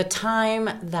the time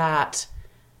that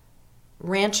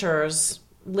ranchers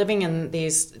living in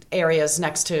these areas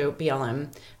next to BLM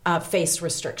faced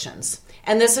restrictions.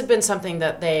 And this had been something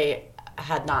that they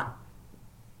had not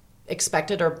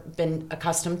expected or been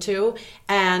accustomed to.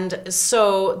 And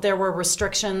so there were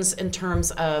restrictions in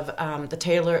terms of the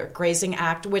Taylor Grazing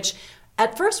Act, which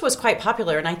at first was quite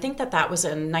popular. And I think that was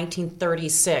in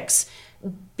 1936.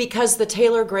 Because the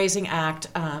Taylor Grazing Act,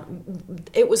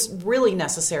 it was really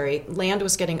necessary. Land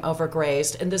was getting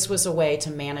overgrazed, and this was a way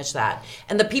to manage that.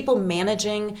 And the people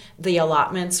managing the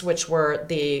allotments, which were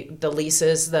the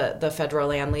leases, the federal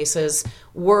land leases,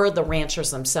 were the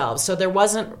ranchers themselves. So there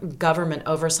wasn't government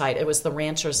oversight. It was the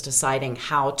ranchers deciding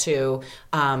how to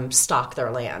stock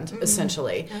their land,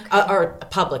 essentially, or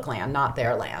public land, not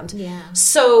their land. Yeah.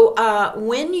 So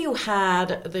when you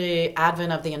had the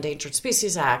advent of the Endangered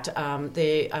Species Act,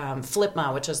 the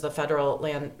FLIPMA, which is the Federal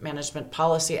Land Management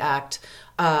Policy Act,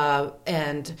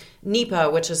 and NEPA,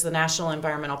 which is the National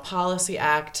Environmental Policy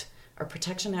Act, or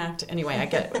Protection Act. Anyway, I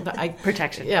get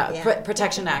Protection.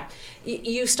 Protection Act.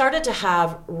 You started to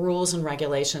have rules and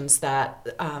regulations that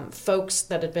folks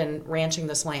that had been ranching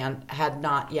this land had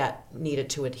not yet needed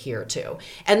to adhere to,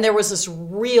 and there was this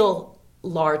real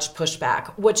large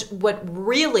pushback. What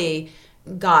really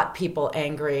got people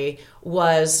angry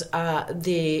was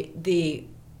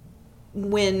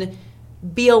when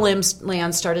BLM's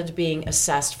land started being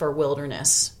assessed for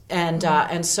wilderness.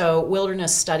 And so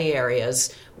wilderness study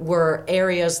areas were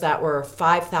areas that were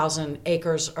 5,000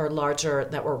 acres or larger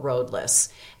that were roadless.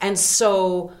 And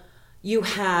so you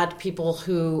had people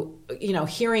who,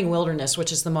 hearing wilderness,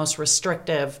 which is the most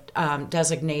restrictive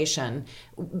designation,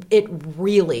 it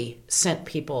really sent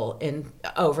people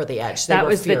over the edge. They that were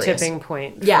was furious. The tipping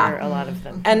point for a lot of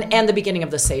them. And the beginning of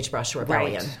the Sagebrush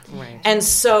Rebellion. Right. And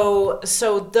so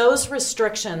those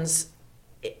restrictions,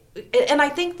 and I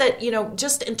think that,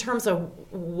 just in terms of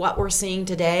what we're seeing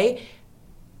today,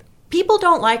 people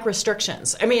don't like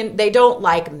restrictions. I mean, they don't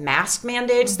like mask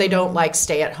mandates. They don't like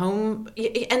stay at home.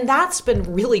 And that's been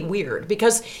really weird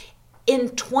because in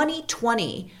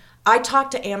 2020, I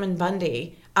talked to Cliven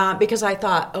Bundy because I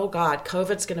thought, oh God,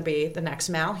 COVID's going to be the next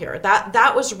Mal here.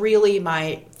 That was really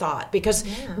my thought because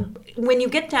when you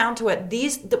get down to it,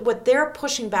 what they're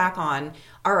pushing back on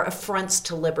are affronts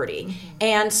to liberty.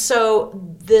 And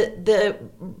so the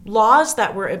laws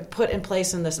that were put in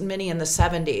place in the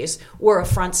 70s were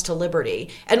affronts to liberty.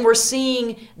 And we're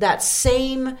seeing that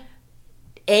same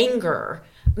anger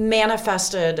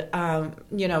manifested,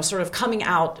 sort of coming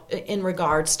out in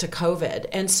regards to COVID.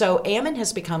 And so Ammon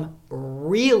has become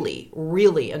really,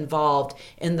 really involved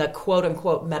in the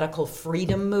quote-unquote medical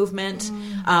freedom movement.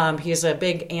 He's a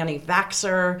big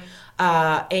anti-vaxxer.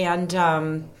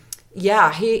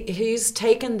 He's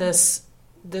taken this,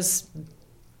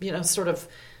 sort of,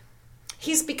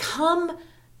 he's become,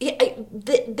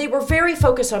 they were very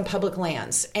focused on public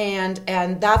lands, and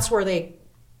that's where they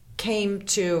came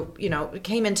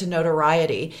into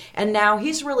notoriety. And now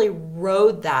he's really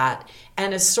rode that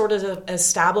and has sort of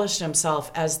established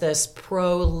himself as this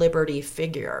pro-liberty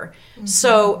figure.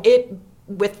 So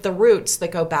with the roots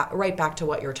that go right back to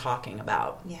what you're talking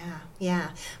about.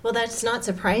 Yeah. Well, that's not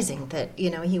surprising that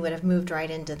he would have moved right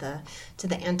into the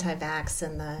anti-vax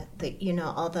and the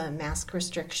all the mask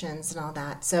restrictions and all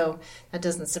that. So that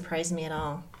doesn't surpose me at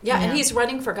all. Yeah, and he's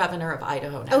running for governor of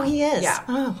Idaho now. Oh, he is. Yeah.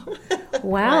 Oh.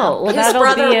 Wow. Well, his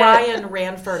brother Ryan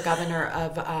ran for governor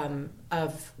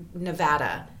of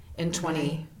Nevada in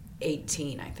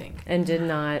 2018, I think. And did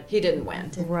not. He didn't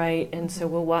win. Right. And so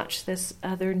we'll watch this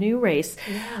other new race.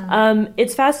 Yeah.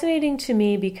 It's fascinating to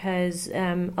me because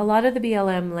a lot of the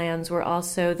BLM lands were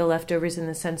also the leftovers in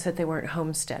the sense that they weren't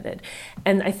homesteaded.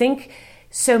 And I think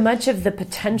so much of the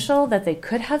potential that they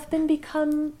could have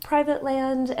become private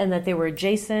land and that they were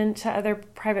adjacent to other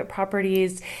private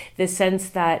properties, the sense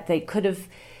that they could have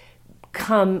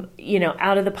come,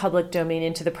 out of the public domain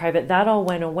into the private, that all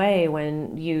went away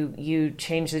when you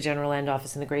changed the General Land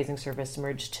Office and the Grazing Service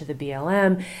merged to the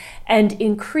BLM, and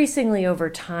increasingly over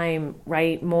time,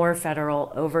 right, more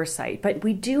federal oversight. But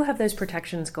we do have those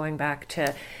protections going back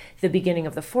to the beginning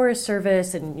of the Forest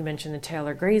Service, and you mentioned the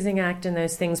Taylor Grazing Act and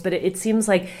those things, but it seems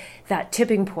like that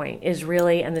tipping point is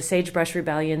really, and the Sagebrush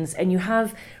Rebellions, and you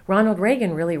have Ronald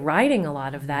Reagan really riding a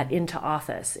lot of that into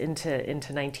office, into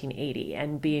 1980,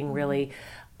 and being really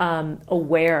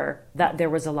aware that there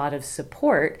was a lot of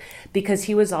support because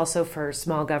he was also for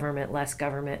small government, less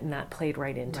government, and that played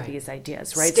right into these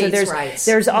ideas, right? States' So rights.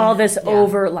 there's all this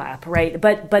overlap, right?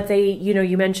 But they,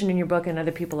 you mentioned in your book, and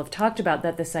other people have talked about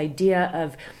that, this idea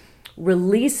of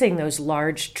releasing those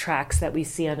large tracts that we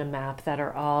see on a map that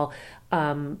are all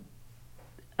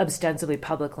ostensibly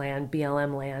public land,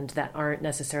 BLM land, that aren't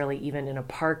necessarily even in a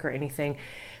park or anything.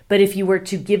 But if you were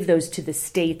to give those to the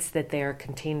states that they are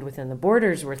contained within, the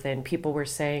borders within, people were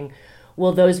saying,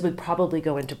 well, those would probably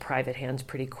go into private hands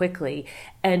pretty quickly.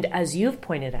 And as you've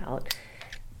pointed out,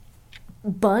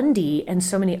 Bundy and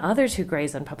so many others who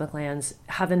graze on public lands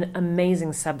have an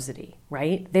amazing subsidy,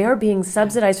 right? They are being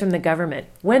subsidized from the government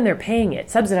when they're paying it,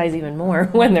 subsidized even more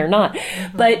when they're not.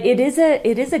 But it is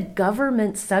a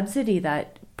government subsidy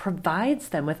that provides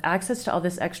them with access to all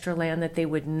this extra land that they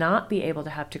would not be able to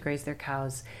have to graze their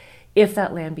cows if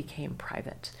that land became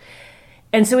private.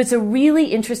 And so it's a really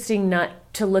interesting nut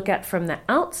to look at from the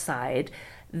outside,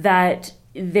 that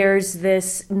there's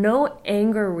this no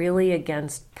anger really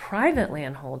against private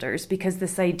landholders because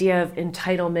this idea of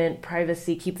entitlement,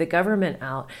 privacy, keep the government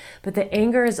out. But the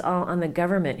anger is all on the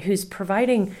government, who's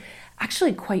providing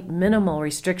actually quite minimal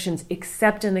restrictions,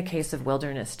 except in the case of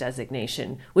wilderness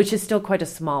designation, which is still quite a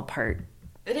small part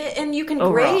And you can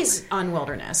graze on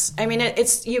wilderness. I mean,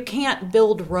 it's you can't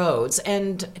build roads,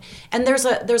 and there's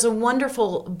a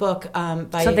wonderful book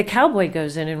by. So the cowboy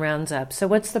goes in and rounds up. So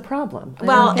what's the problem?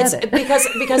 It's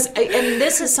because and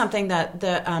this is something that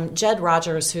the Jed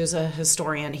Rogers, who's a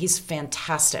historian, he's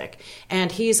fantastic,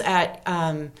 and he's at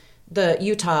the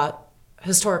Utah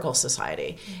Historical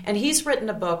Society, and he's written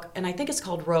a book, and I think it's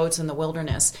called Roads in the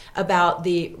Wilderness, about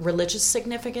the religious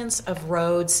significance of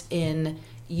roads in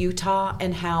Utah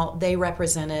and how they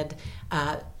represented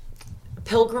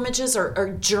pilgrimages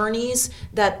or journeys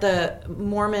that the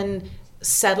Mormon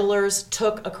settlers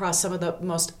took across some of the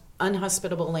most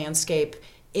unhospitable landscape.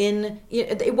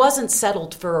 It wasn't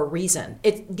settled for a reason.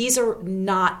 These are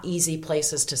not easy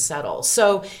places to settle.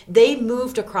 So they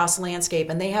moved across landscape,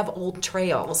 and they have old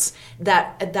trails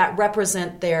that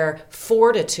represent their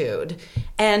fortitude.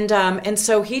 And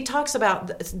so he talks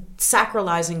about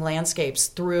sacralizing landscapes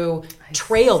through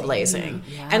trailblazing.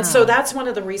 Yeah. And so that's one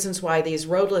of the reasons why these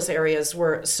roadless areas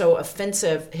were so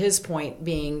offensive. His point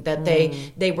being that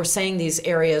they were saying these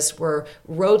areas were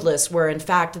roadless, where in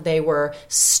fact they were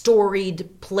storied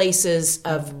places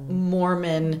of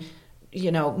Mormon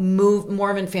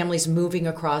families moving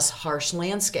across harsh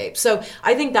landscapes. So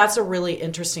I think that's a really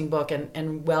interesting book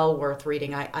and well worth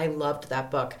reading. I loved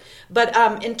that book.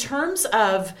 But in terms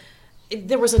of,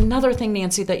 there was another thing,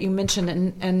 Nancy, that you mentioned,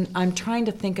 and I'm trying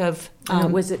to think of.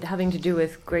 Was it having to do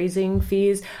with grazing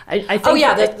fees? I think. Oh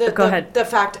yeah, go ahead. The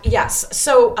fact, yes.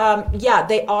 So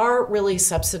they are really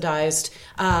subsidized.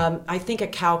 I think a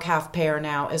cow-calf pair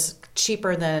now is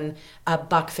cheaper than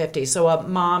 $1.50. So a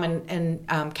mom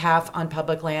and calf on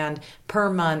public land per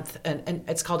month, and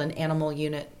it's called an animal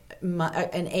unit.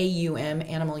 An AUM,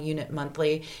 animal unit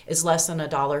monthly, is less than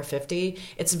 $1.50.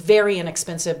 It's very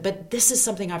inexpensive, but this is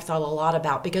something I've thought a lot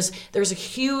about because there's a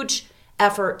huge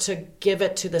effort to give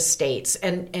it to the states,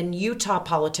 and Utah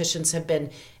politicians have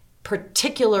been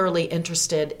particularly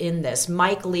interested in this.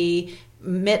 Mike Lee,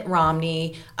 Mitt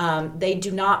Romney, they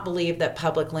do not believe that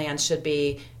public land should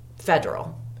be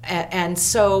federal, and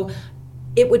so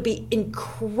it would be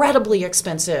incredibly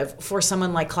expensive for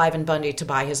someone like Cliven Bundy to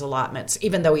buy his allotments,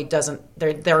 even though he doesn't,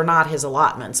 they're not his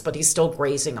allotments, but he's still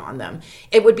grazing on them.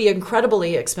 It would be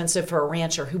incredibly expensive for a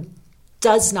rancher who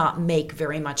does not make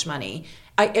very much money.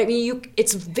 I mean,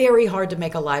 it's very hard to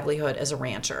make a livelihood as a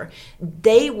rancher.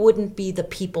 They wouldn't be the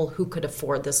people who could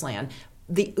afford this land.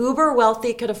 The uber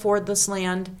wealthy could afford this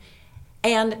land.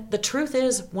 And the truth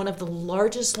is, one of the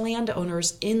largest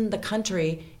landowners in the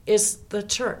country is the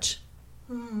church.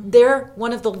 They're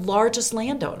one of the largest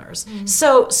landowners.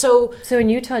 So in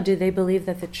Utah, do they believe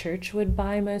that the church would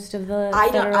buy most of the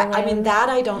federal land? I mean, that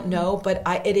I don't know, but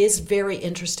it is very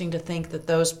interesting to think that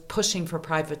those pushing for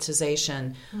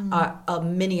privatization,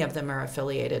 many of them are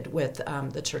affiliated with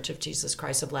the Church of Jesus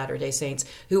Christ of Latter-day Saints,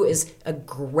 who is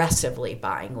aggressively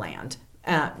buying land.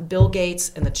 Bill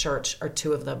Gates and the church are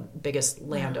two of the biggest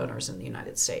landowners in the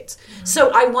United States.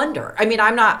 So I wonder. I mean,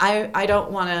 I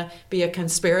don't want to be a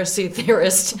conspiracy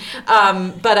theorist,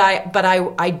 but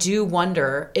I do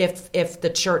wonder if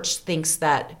the church thinks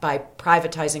that by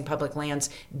privatizing public lands,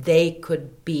 they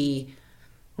could be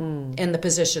in the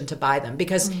position to buy them,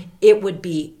 because it would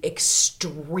be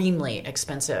extremely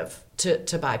expensive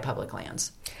to buy public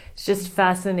lands. It's just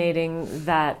fascinating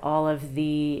that all of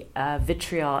the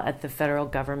vitriol at the federal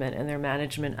government and their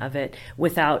management of it,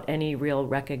 without any real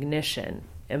recognition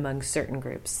among certain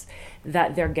groups,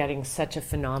 that they're getting such a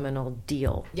phenomenal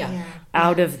deal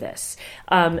out of this.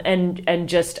 And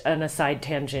just on a side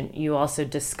tangent, you also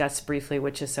discuss briefly,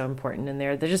 which is so important in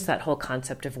there, just that whole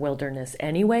concept of wilderness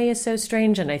anyway is so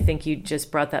strange. And I think you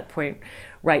just brought that point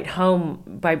right home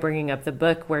by bringing up the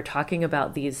book. We're talking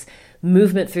about these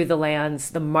movement through the lands,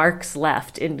 the marks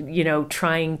left in,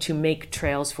 trying to make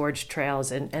trails, forge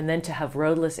trails, and then to have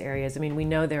roadless areas. I mean, we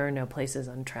know there are no places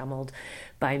untrammeled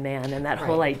by man, and that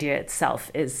whole idea itself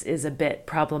is a bit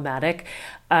problematic.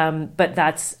 But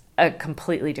that's a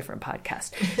completely different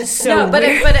podcast. So no,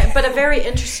 but a very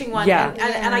interesting one. Yeah.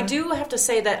 And I do have to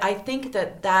say that I think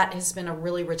that has been a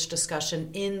really rich discussion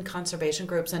in conservation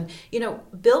groups. And,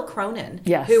 Bill Cronin,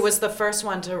 who was the first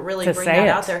one to really bring that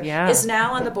out there, is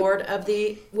now on the board of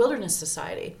the Wilderness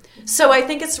Society. So I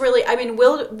think it's really,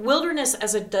 wilderness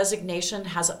as a designation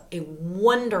has a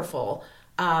wonderful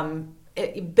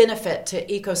benefit to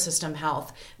ecosystem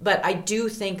health. But I do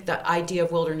think the idea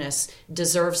of wilderness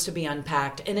deserves to be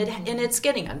unpacked, and it's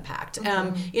getting unpacked.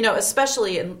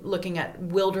 Especially in looking at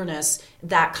wilderness,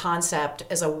 that concept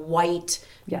as a white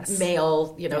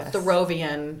male,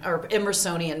 Thoreauvian or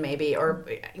Emersonian maybe, or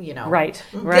right.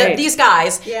 These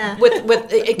guys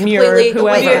with it completely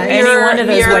any one of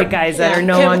those white guys that are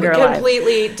no longer alive,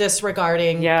 completely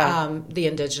disregarding the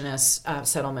indigenous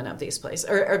settlement of these places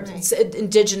or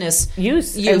indigenous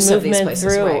use of these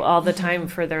places through all the time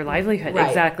for their livelihood.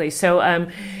 Exactly. So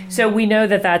we know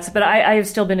that's. But I have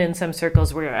still been in some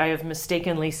circles where I have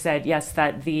mistakenly said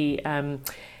that the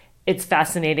it's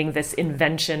fascinating, this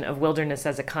invention of wilderness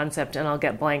as a concept, and I'll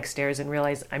get blank stares and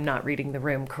realize I'm not reading the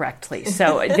room correctly.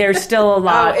 So there's still a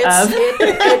lot of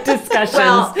discussions.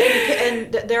 Well,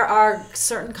 and there are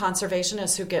certain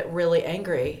conservationists who get really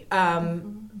angry. I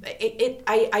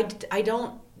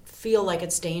don't feel like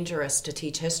it's dangerous to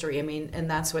teach history. I mean, and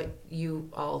that's what you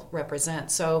all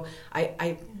represent. So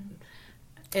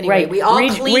Anyway, we all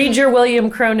read your William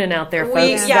Cronin out there,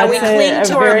 folks. We cling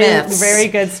to our myths. Very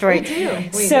good story. We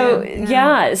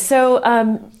do.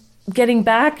 So getting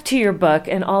back to your book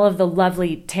and all of the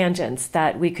lovely tangents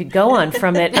that we could go on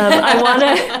from it,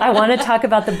 I want to talk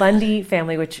about the Bundy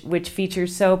family, which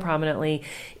features so prominently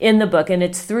in the book, and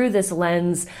it's through this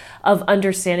lens of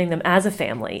understanding them as a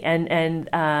family and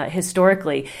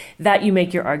historically that you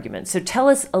make your argument. So tell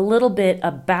us a little bit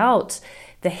about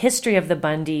the history of the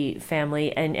Bundy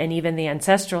family and even the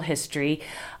ancestral history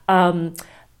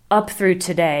up through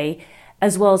today,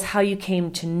 as well as how you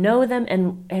came to know them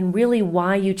and really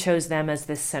why you chose them as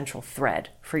this central thread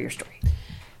for your story.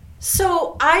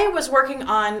 So I was working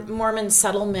on Mormon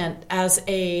settlement as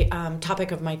a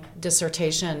topic of my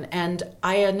dissertation, and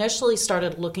I initially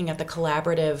started looking at the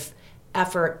collaborative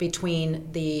effort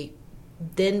between the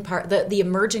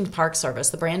emerging Park Service,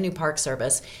 the brand new Park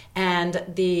Service, and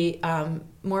the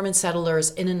Mormon settlers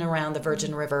in and around the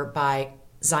Virgin River by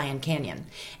Zion Canyon.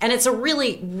 And it's a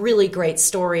really, really great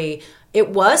story. It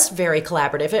was very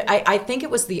collaborative. I think it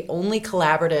was the only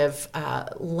collaborative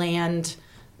land,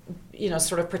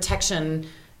 sort of protection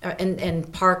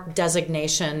and park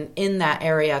designation in that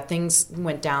area. Things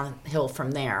went downhill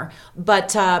from there.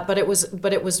 But it was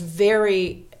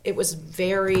very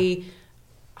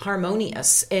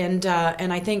harmonious, and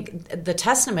I think the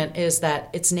testament is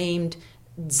that it's named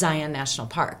Zion National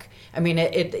Park. I mean,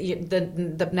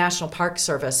 the National Park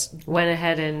Service went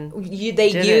ahead and they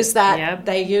used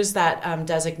that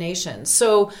designation.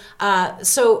 So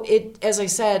it, as I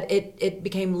said, it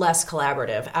became less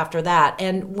collaborative after that.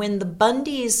 And when the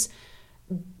Bundys,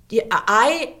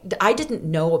 I didn't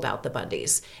know about the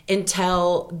Bundys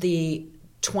until the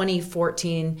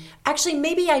 2014. Actually,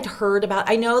 maybe I'd heard about,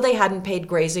 I know they hadn't paid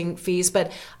grazing fees,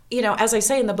 but as I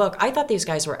say in the book, I thought these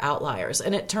guys were outliers,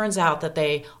 and it turns out that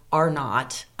they are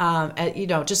not.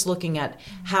 Just looking at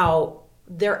how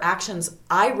their actions,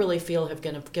 I really feel have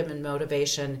given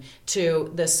motivation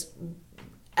to this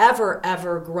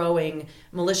ever growing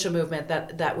militia movement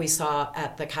that we saw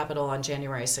at the Capitol on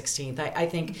January 16th. I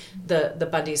think the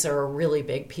Bundys are a really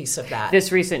big piece of that.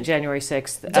 This recent January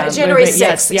 6th. January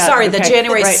 6th. The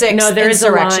January 6th No, there is a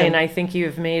insurrection. line. I think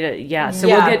you've made it. Yeah. So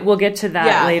we'll get to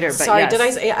that later. But sorry, did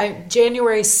I say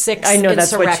January 6th? I know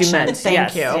that's what you meant.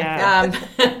 Thank you. Yeah.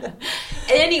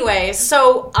 Anyway,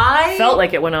 so I felt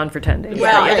like it went on for 10 days.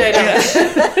 Well,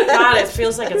 God, it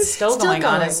feels like it's still going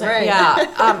on. Right.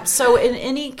 Yeah. So in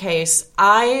any case,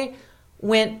 I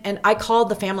went and I called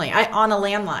the family on a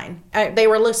landline. They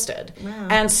were listed. Wow.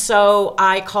 And so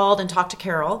I called and talked to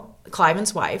Carol,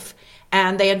 Cliven's wife,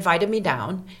 and they invited me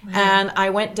down. Wow. And I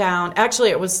went down.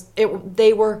 Actually,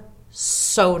 they were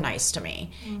so nice to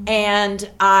me. Mm-hmm. And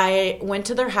I went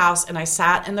to their house and I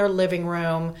sat in their living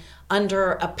room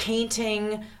under a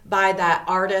painting by that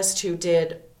artist who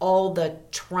did all the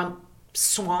Trump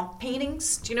swamp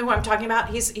paintings. Do you know who I'm talking about?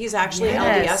 He's actually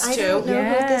LDS too. I don't know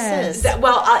who this is.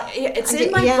 It's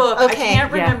in my book. Okay. I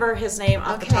can't remember his name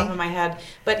off the top of my head,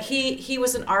 but he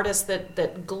was an artist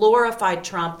that glorified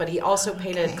Trump, but he also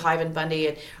painted Cliven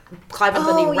Bundy. Cliven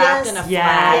Bundy wrapped in a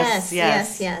flag.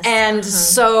 Yes. And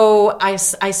so I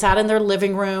sat in their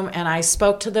living room and I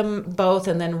spoke to them both,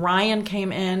 and then Ryan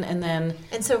came in,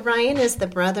 and so Ryan is the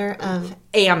brother of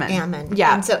Ammon.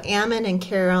 Yeah. And so Ammon and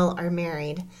Carol are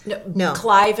married. No.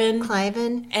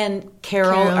 Cliven and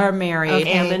Carol are married.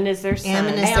 Okay. Ammon is their son.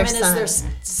 Ammon is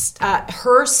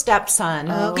her stepson.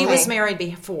 Okay. He was married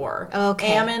before.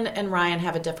 Okay. Ammon and Ryan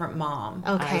have a different mom.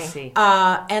 Okay. I see.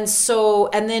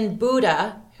 And then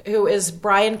Buddha, who is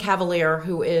Brian Cavalier,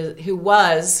 who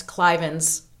was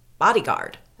Cliven's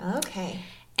bodyguard. Okay.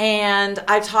 And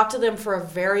I talked to them for a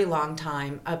very long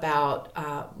time about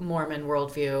Mormon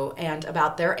worldview and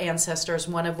about their ancestors,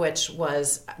 one of which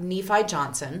was Nephi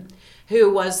Johnson,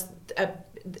 who was,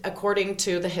 according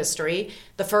to the history,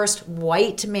 the first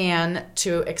white man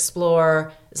to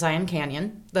explore Zion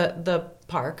Canyon, the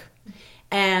park.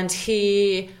 And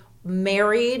he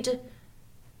married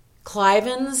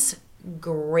Cliven's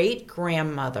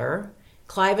great-grandmother.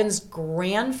 Cliven's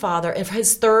grandfather,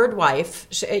 his third wife,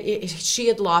 she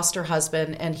had lost her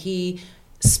husband, and he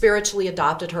spiritually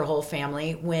adopted her whole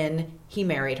family when he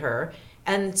married her.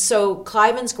 And so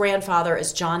Cliven's grandfather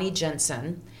is Johnny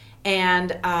Jensen,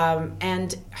 but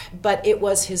it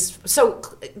was his. So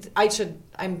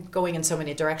I'm going in so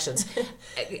many directions.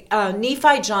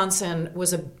 Nephi Johnson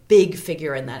was a big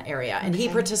figure in that area, and he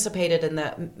participated in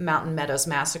the Mountain Meadows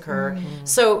Massacre. Mm-hmm.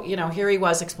 So, here he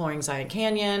was exploring Zion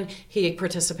Canyon. He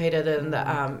participated in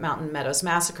the Mountain Meadows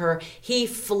Massacre. He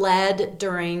fled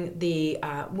during the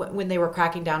when they were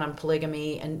cracking down on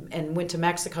polygamy and went to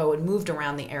Mexico and moved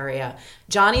around the area.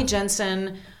 Johnny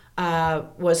Jensen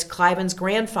was Cliven's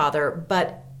grandfather,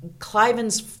 but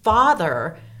Cliven's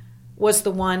father was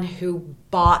the one who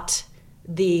bought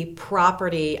the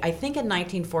property, I think in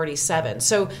 1947.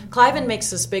 So Cliven makes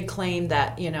this big claim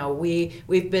that,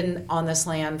 we've been on this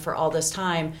land for all this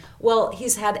time. Well,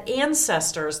 he's had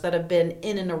ancestors that have been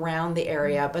in and around the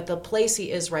area, but the place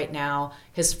he is right now,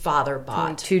 his father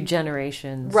bought. 2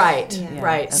 generations. Right, yeah.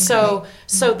 Right. Okay.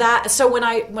 So when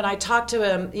I talked to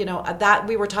him, that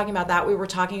we were talking about that. We were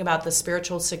talking about the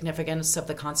spiritual significance of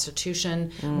the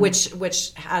Constitution,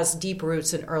 which has deep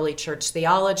roots in early church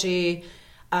theology.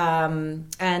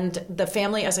 And the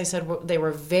family, as I said, they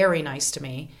were very nice to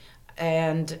me.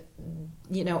 And,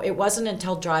 it wasn't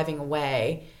until driving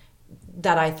away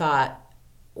that I thought,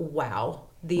 wow,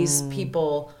 these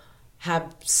people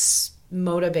have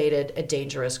motivated a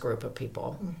dangerous group of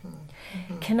people. Mm-hmm.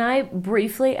 Mm-hmm. Can I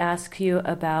briefly ask you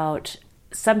about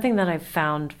something that I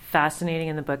found fascinating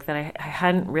in the book that I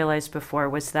hadn't realized before,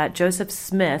 was that Joseph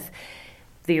Smith,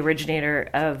 the originator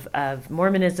of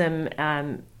Mormonism,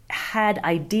 had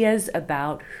ideas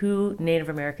about who Native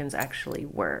Americans actually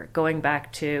were, going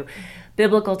back to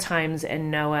biblical times and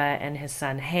Noah and his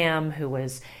son Ham, who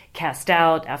was cast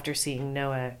out after seeing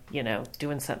Noah,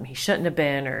 doing something he shouldn't have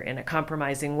been or in a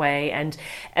compromising way. And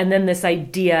then this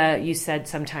idea, you said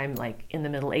sometime like in the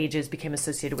Middle Ages, became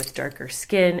associated with darker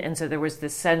skin. And so there was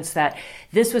this sense that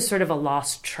this was sort of a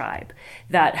lost tribe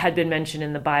that had been mentioned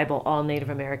in the Bible, all Native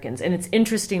Americans. And it's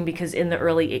interesting because in the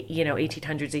early,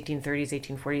 1800s,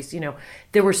 1830s, 1840s,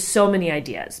 there were so many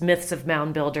ideas, myths of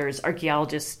mound builders,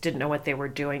 archaeologists didn't know what they were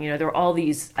doing. There were all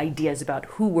these ideas about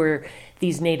who were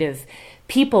these native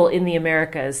people in the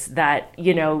Americas that,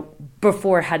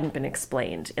 before hadn't been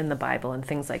explained in the Bible and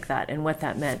things like that and what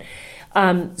that meant.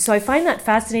 So I find that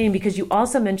fascinating because you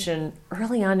also mentioned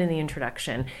early on in the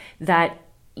introduction that,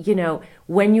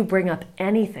 when you bring up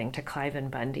anything to Cliven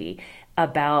Bundy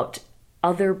about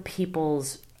other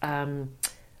people's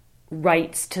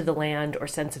rights to the land or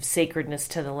sense of sacredness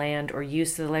to the land or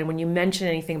use of the land, when you mention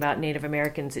anything about Native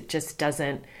Americans, it just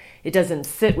doesn't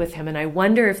sit with him. And I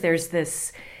wonder if there's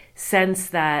this sense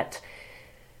that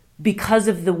because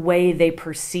of the way they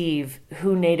perceive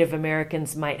who Native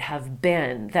Americans might have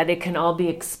been, that it can all be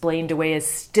explained away as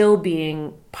still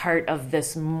being part of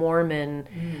this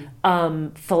Mormon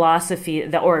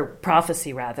philosophy, or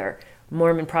prophecy rather,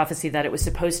 Mormon prophecy that it was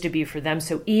supposed to be for them.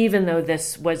 So even though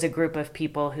this was a group of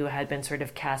people who had been sort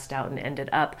of cast out and ended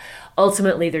up,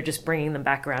 ultimately they're just bringing them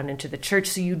back around into the church.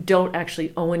 So you don't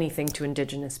actually owe anything to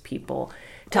indigenous people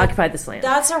to occupy this land.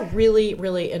 That's a really,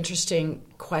 really interesting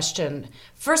question.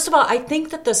 First of all, I think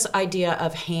that this idea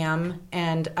of Ham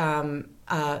and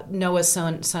Noah's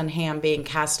son Ham being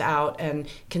cast out and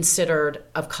considered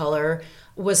of color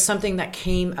was something that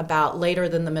came about later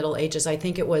than the Middle Ages. I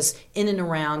think it was in and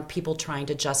around people trying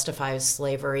to justify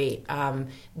slavery,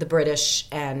 the British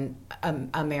and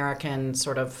American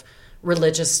sort of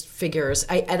religious figures.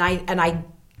 I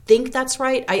think that's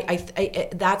right. I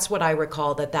that's what I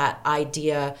recall, that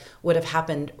idea would have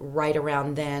happened right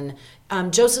around then.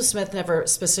 Joseph Smith never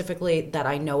specifically that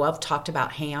I know of talked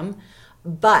about Ham,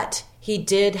 but he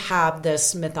did have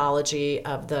this mythology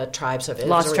of the tribes of Israel.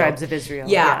 Lost tribes of Israel.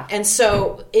 Yeah. And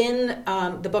so in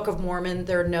the Book of Mormon,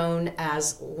 they're known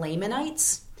as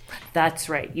Lamanites. That's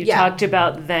right. You talked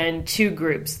about then 2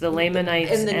 groups, the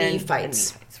Lamanites and the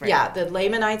Nephites. Right. Yeah, the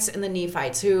Lamanites and the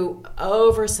Nephites, who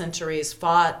over centuries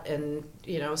fought, and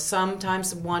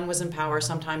sometimes one was in power,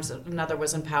 sometimes another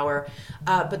was in power.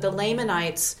 But the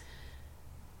Lamanites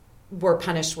were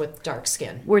punished with dark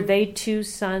skin. Were they two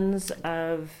sons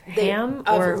of Ham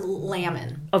or of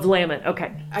Laman? Of Laman,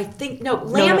 okay. I think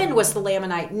Laman was the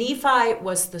Lamanite. Nephi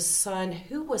was the son.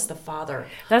 Who was the father?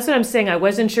 That's what I'm saying. I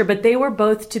wasn't sure, but they were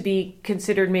both to be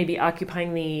considered maybe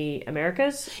occupying the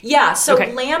Americas. Yeah. So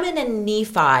okay. Laman and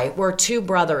Nephi were two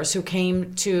brothers who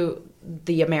came to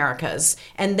the Americas,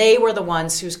 and they were the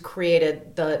ones who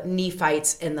created the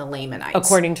Nephites and the Lamanites,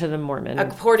 according to the Mormon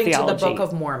theology. To the Book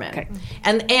of Mormon. Okay.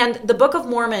 And the Book of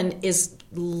Mormon is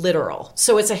literal,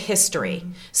 so it's a history.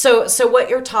 So what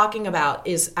you're talking about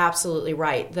is absolutely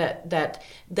right. That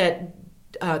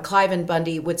Cliven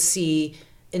Bundy would see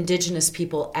indigenous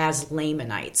people as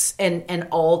Lamanites, and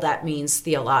all that means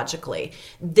theologically.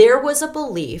 There was a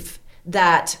belief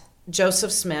that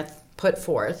Joseph Smith put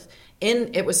forth.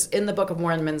 It was in the Book of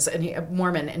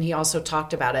Mormon, and he also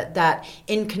talked about it, that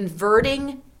in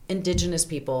converting indigenous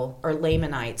people or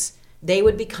Lamanites, they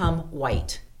would become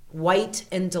white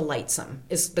and delightsome,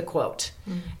 is the quote.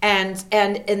 And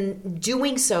in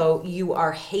doing so, you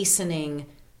are hastening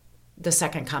the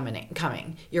second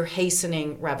coming. You're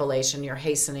hastening revelation. You're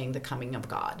hastening the coming of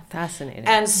God. Fascinating.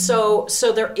 And so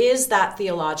there is that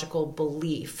theological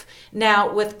belief.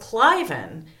 Now, with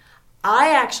Cliven,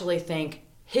 I actually think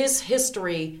his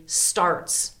history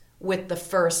starts with the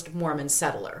first Mormon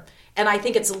settler. And I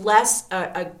think it's less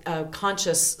a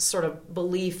conscious sort of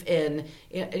belief in,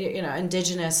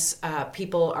 indigenous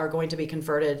people are going to be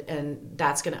converted, and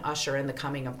that's going to usher in the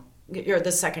coming of, or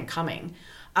the second coming.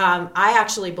 I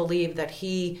actually believe that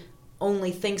he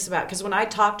only thinks about, because when I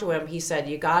talked to him, he said,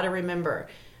 you got to remember,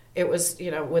 it was,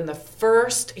 when the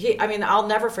first, I'll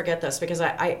never forget this, because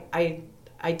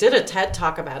I did a TED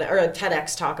talk about it, or a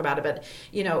TEDx talk about it, but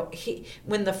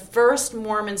when the first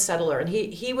Mormon settler, and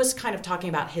he was kind of talking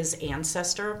about his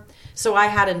ancestor, so I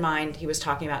had in mind he was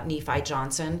talking about Nephi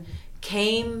Johnson,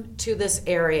 came to this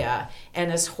area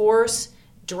and his horse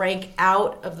drank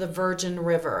out of the Virgin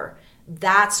River.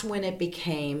 That's when it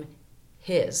became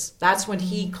his. That's when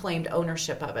he claimed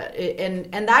ownership of it.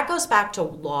 And that goes back to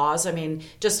laws.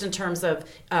 Just in terms of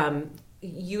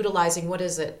utilizing, what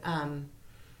is it?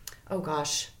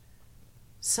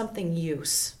 Something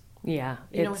use. Yeah,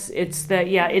 it's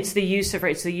the use of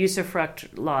right. It's the use of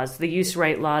fruct laws, the use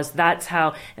right laws. That's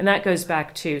how, and that goes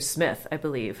back to Smith, I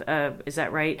believe. Is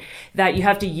that right? That you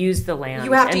have to use the land,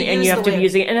 you have to be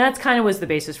using it, and that's kind of was the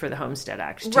basis for the Homestead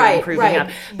Act,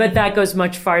 right? But that goes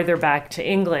much farther back to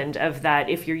England. Of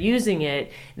that, if you're using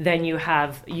it, then you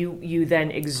have you then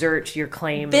exert your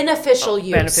claim. Beneficial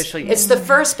use. It's the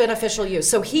first beneficial use.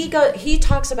 So he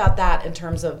talks about that in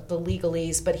terms of the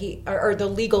legalese, but or the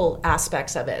legal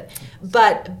aspects of it.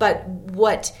 But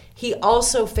what he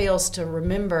also fails to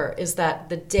remember is that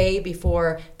the day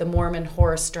before the Mormon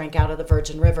horse drank out of the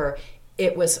Virgin River,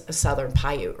 it was a Southern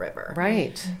Paiute River,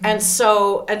 right? And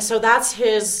so that's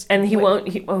his. And he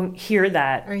won't hear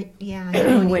that.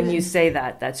 When you say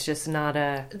that, that's just not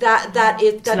a that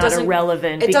doesn't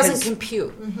relevant. It doesn't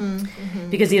compute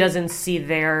because he doesn't see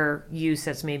their use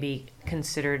as maybe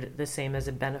considered the same as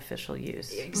a beneficial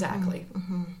use. Exactly.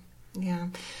 Yeah.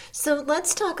 So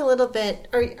let's talk a little bit.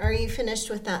 Are you finished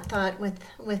with that thought?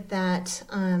 With that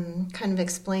kind of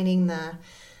explaining the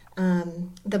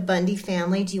Bundy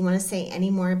family? Do you want to say any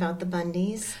more about the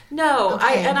Bundys? No.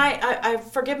 Okay. I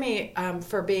forgive me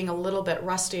for being a little bit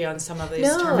rusty on some of these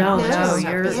terminologies.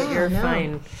 No, you're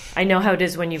fine. I know how it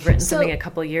is when you've written something a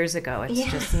couple years ago. It's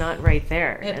just not right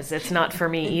there. It's not for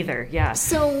me either. Yeah.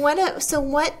 So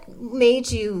what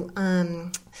made you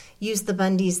use the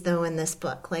Bundys, though, in this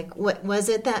book? Like, what was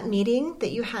it, that meeting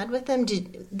that you had with them?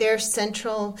 Did their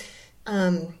central,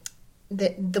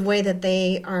 the way that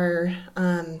they are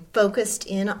focused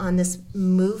in on this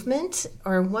movement,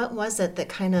 or what was it that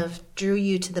kind of drew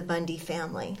you to the Bundy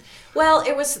family? Well,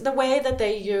 it was the way that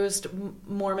they used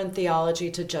Mormon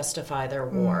theology to justify their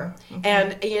war.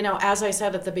 And, as I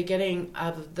said at the beginning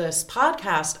of this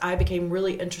podcast, I became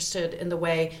really interested in the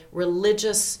way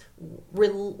religious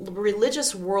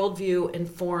worldview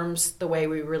informs the way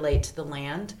we relate to the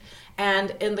land.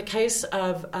 And in the case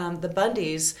of the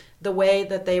Bundys, the way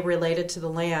that they related to the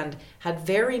land had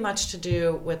very much to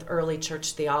do with early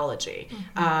church theology.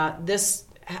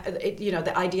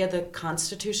 The idea that the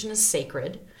Constitution is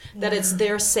sacred, that it's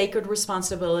their sacred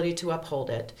responsibility to uphold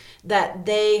it, that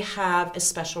they have a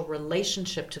special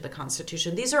relationship to the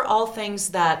Constitution. These are all things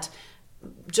that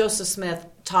Joseph Smith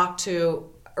talked to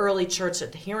early church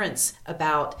adherents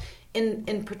about.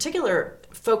 In particular,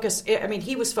 focused. I mean,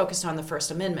 he was focused on the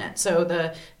First Amendment, so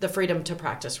the freedom to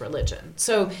practice religion.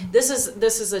 So this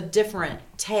is a different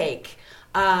take.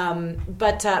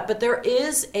 But there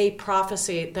is a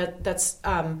prophecy that's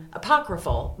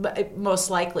apocryphal, most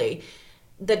likely,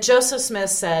 that Joseph Smith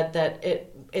said that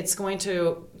there's going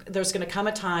to come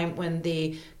a time when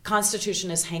the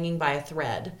Constitution is hanging by a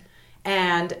thread.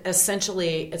 And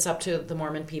essentially, it's up to the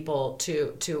Mormon people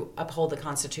to uphold the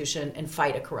Constitution and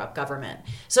fight a corrupt government.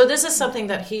 So this is something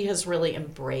that he has really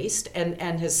embraced,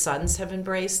 and his sons have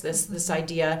embraced this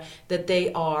idea that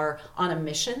they are on a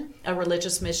mission, a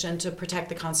religious mission to protect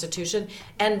the Constitution.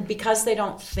 And because they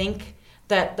don't think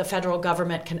that the federal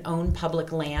government can own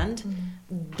public land,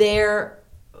 they're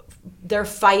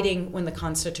fighting when the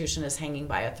Constitution is hanging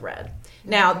by a thread.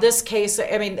 Now, this case,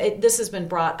 I mean, this has been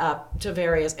brought up to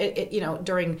various,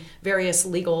 during various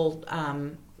legal,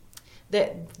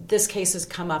 this case has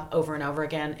come up over and over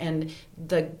again, and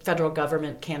the federal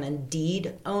government can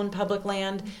indeed own public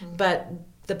land, but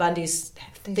the Bundys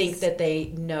think that they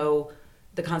know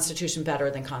the Constitution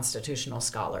better than constitutional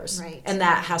scholars. Right. And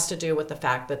that has to do with the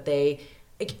fact that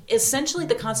essentially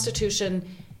the Constitution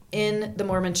in the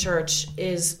Mormon Church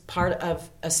is part of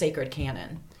a sacred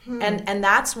canon. And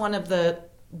that's one of the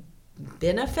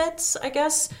benefits, I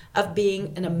guess, of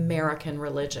being an American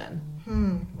religion.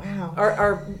 Wow.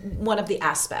 Or one of the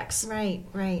aspects. Right.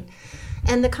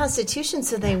 And the Constitution,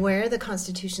 so they wear the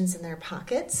Constitutions in their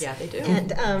pockets. Yeah, they do.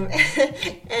 And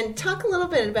and talk a little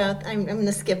bit about, I'm going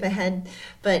to skip ahead,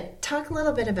 but talk a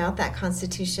little bit about that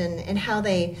Constitution and how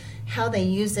they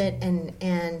use it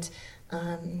and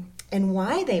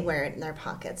why they wear it in their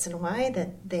pockets and why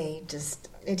that they just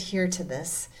adhere to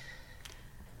this.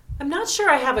 I'm not sure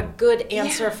I have a good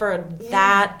answer for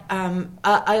that,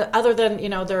 other than,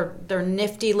 their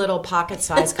nifty little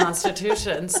pocket-sized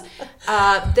constitutions.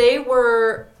 They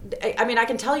were, I mean, I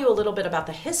can tell you a little bit about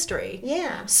the history.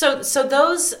 Yeah. So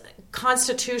those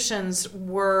constitutions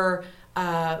were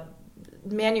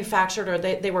manufactured, or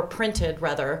they were printed,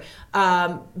 rather,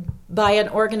 by an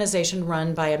organization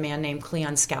run by a man named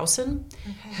Cliven Bundy,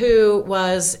 who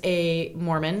was a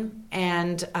Mormon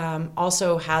and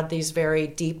also had these very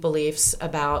deep beliefs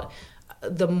about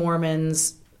the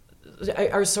Mormons,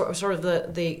 or sort of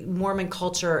the Mormon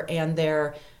culture and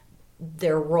their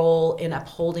role in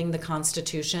upholding the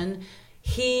Constitution.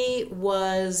 He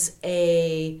was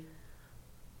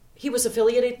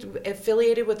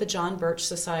affiliated with the John Birch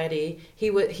Society. He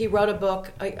wrote a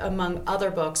book, among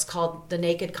other books, called The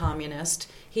Naked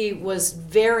Communist. He was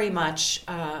very much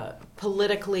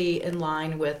politically in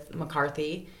line with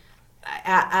McCarthy,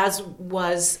 as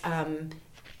was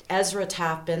Ezra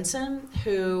Taft Benson,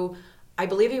 who I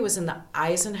believe he was in the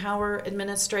Eisenhower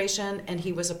administration, and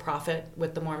he was a prophet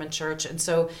with the Mormon Church. And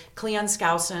so Cliven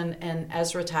Bundy and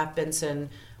Ezra Taft Benson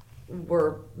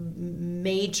were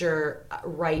major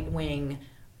right-wing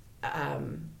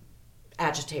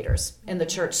agitators in the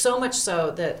church, so much so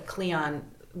that Cliven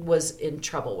was in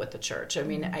trouble with the church. I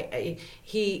mean,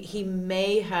 he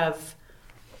may have,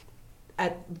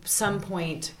 at some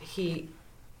point,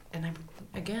 I'm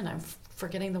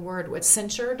forgetting the word,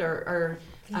 censured or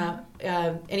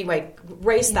anyway,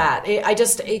 erase that.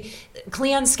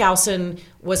 Cliven Bundy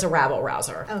was a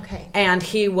rabble-rouser. Okay. And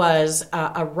he was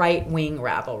a right-wing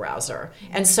rabble-rouser.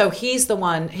 And so he's the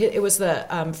one, it was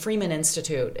the Freeman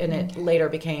Institute, and it later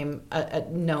became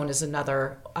known as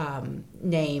another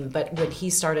name, but when he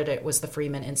started it was the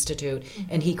Freeman Institute,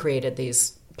 and he created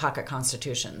these pocket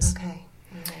constitutions. Okay.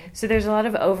 So there's a lot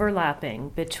of overlapping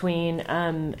between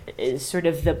sort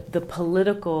of the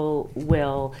political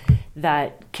will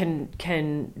that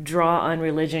can draw on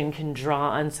religion, can draw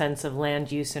on sense of land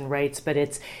use and rights, but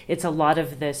it's a lot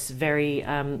of this very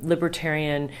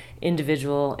libertarian,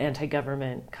 individual,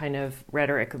 anti-government kind of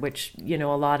rhetoric, which, a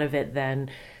lot of it then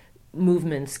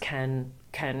movements can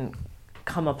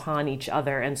come upon each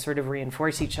other and sort of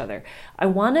reinforce each other. I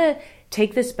want to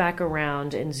take this back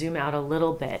around and zoom out a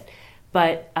little bit.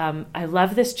 But I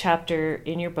love this chapter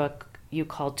in your book you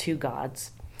call Two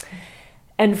Gods.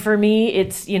 And for me,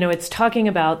 it's talking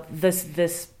about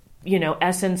this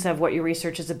essence of what your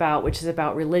research is about, which is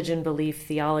about religion, belief,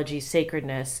 theology,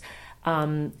 sacredness,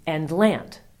 and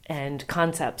land, and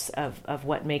concepts of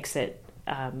what makes it,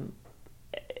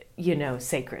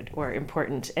 sacred or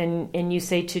important. And you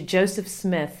say to Joseph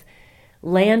Smith,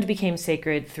 land became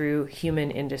sacred through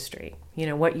human industry.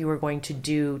 What you were going to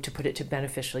do to put it to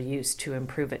beneficial use, to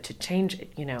improve it, to change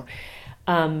it,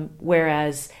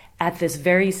 whereas at this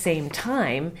very same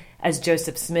time as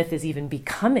Joseph Smith is even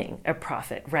becoming a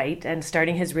prophet, right, and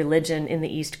starting his religion in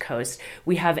the East Coast,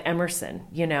 we have Emerson,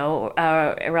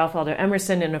 Ralph Waldo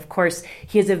Emerson, and of course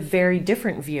he has a very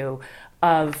different view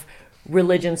of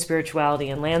religion, spirituality,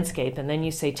 and landscape. And then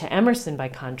you say to Emerson, by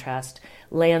contrast,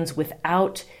 lands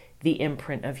without the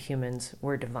imprint of humans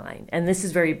were divine. And this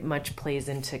is very much plays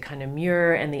into kind of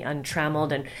Muir and the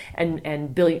untrammeled,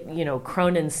 and Bill,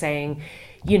 Cronin saying,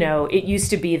 it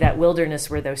used to be that wilderness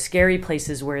were those scary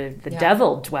places where the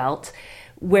devil dwelt,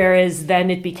 whereas then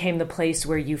it became the place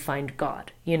where you find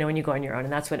God, when you go on your own.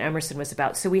 And that's what Emerson was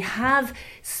about. So we have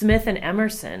Smith and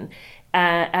Emerson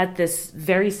at this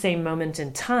very same moment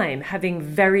in time having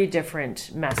very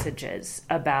different messages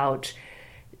about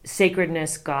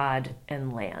sacredness, God,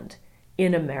 and land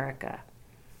in America.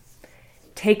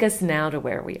 Take us now to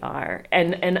where we are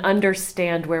and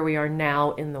understand where we are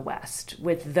now in the West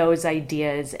with those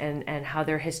ideas and how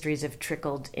their histories have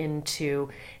trickled into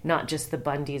not just the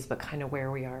Bundys, but kind of where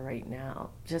we are right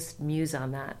now. Just muse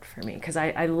on that for me, because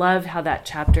I love how that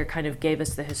chapter kind of gave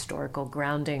us the historical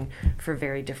grounding for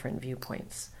very different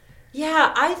viewpoints.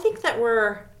 Yeah, I think that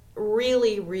we're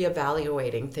really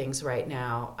reevaluating things right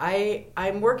now.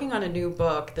 I'm working on a new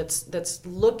book that's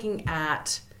looking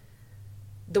at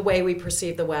the way we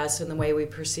perceive the West and the way we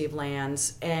perceive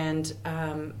lands. And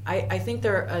I think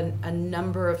there are a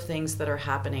number of things that are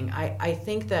happening. I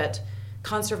think that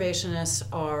conservationists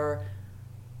are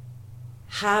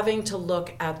having to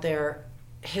look at their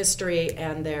history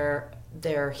and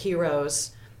their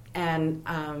heroes and,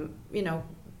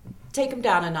 take them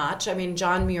down a notch. I mean,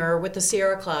 John Muir with the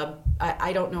Sierra Club,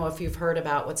 I don't know if you've heard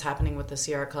about what's happening with the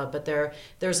Sierra Club, but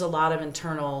there's a lot of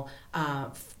internal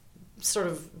sort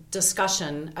of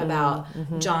discussion about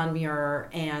John Muir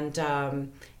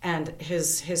and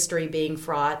his history being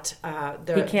fraught.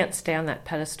 He can't stay on that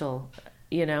pedestal,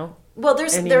 Well,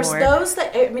 there's those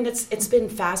that, I mean, it's been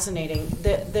fascinating.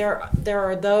 There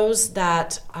are those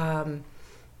that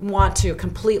want to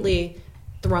completely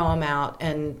throw him out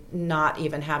and not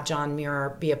even have John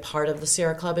Muir be a part of the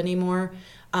Sierra Club anymore.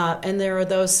 And there are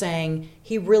those saying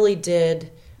he really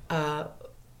did,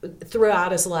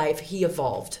 throughout his life, he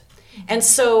evolved. And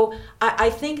so I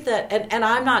think that, and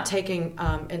I'm not taking,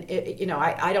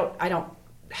 I don't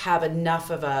have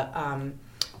enough of a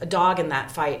dog in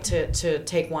that fight to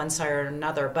take one side or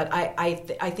another. But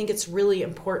I think it's really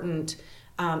important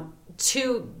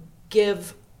to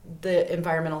give the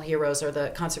environmental heroes or the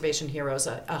conservation heroes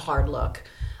a hard look,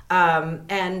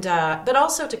 but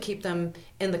also to keep them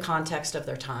in the context of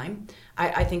their time.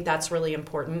 I think that's really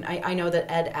important. I know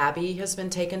that Ed Abbey has been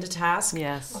taken to task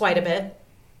quite a bit.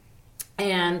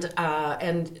 And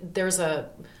there's a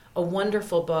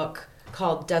wonderful book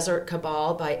called Desert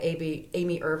Cabal by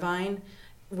Amy Irvine,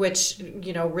 which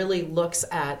really looks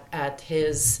at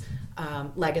his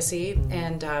legacy,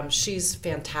 and she's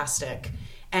fantastic.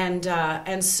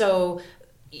 And so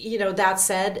that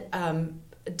said,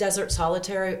 Desert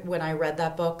Solitary, when I read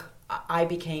that book, I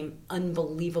became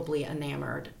unbelievably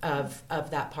enamored of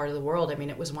that part of the world. I mean,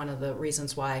 it was one of the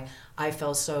reasons why I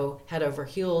fell so head over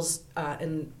heels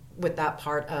with that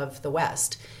part of the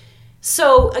West.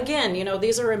 So again,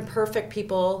 these are imperfect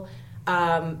people,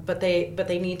 but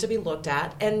they need to be looked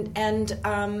at. And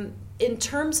in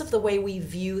terms of the way we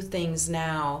view things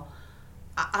now,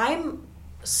 I'm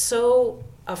so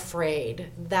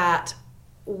afraid that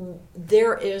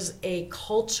there is a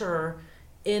culture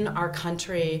in our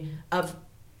country of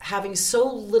having so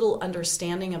little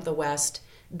understanding of the West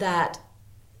that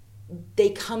they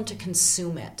come to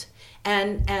consume it.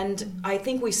 And I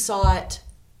think we saw it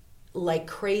like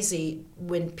crazy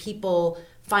when people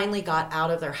finally got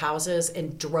out of their houses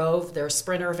and drove their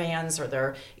Sprinter vans or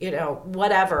their,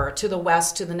 whatever, to the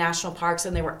West, to the national parks,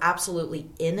 and they were absolutely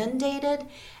inundated.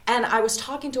 And I was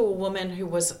talking to a woman who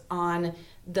was on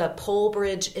the Pole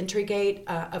Bridge entry gate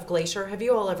of Glacier. Have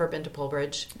you all ever been to Pole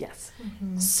Bridge? Yes.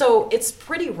 Mm-hmm. So it's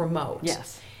pretty remote.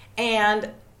 Yes.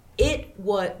 And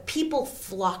people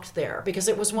flocked there because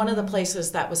it was one of the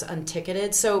places that was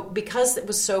unticketed. So because it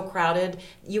was so crowded,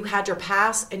 you had your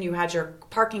pass and you had your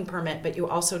parking permit, but you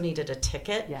also needed a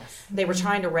ticket. Yes. They were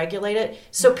trying to regulate it.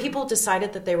 So people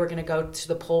decided that they were going to go to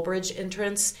the Pole Bridge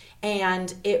entrance,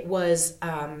 and it was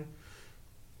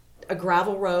a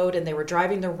gravel road, and they were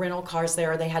driving their rental cars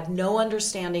there. They had no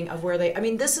understanding of where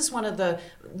this is one of the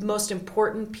most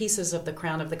important pieces of the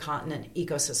crown of the continent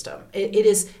ecosystem. It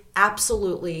is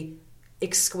absolutely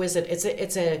exquisite.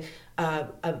 It's a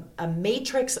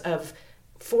matrix of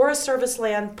Forest Service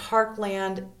land, park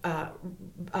land,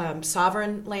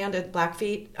 sovereign land at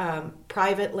Blackfeet,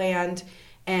 private land,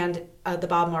 and the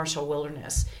Bob Marshall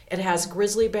Wilderness. It has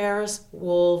grizzly bears,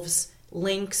 wolves,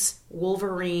 lynx,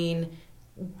 wolverine,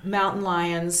 mountain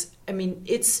lions. I mean,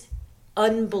 it's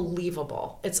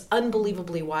unbelievable. It's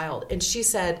unbelievably wild. And she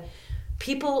said,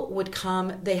 people would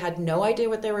come. They had no idea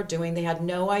what they were doing. They had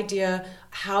no idea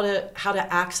how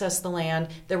to access the land.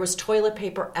 There was toilet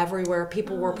paper everywhere.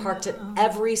 People were parked at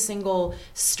every single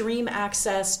stream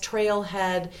access,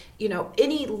 trailhead,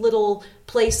 any little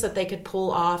place that they could pull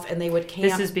off, and they would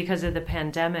camp. This is because of the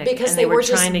pandemic. Because they were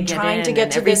trying to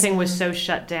get to everything was so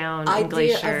shut down in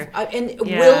Glacier.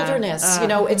 Wilderness,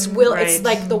 it's right. It's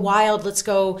like the wild. Let's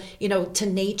go, to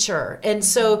nature. And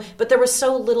so, but there was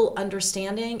so little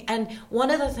understanding. And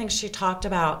one of the things she talked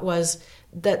about was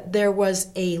that there was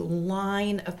a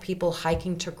line of people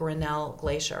hiking to Grinnell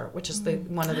Glacier, which is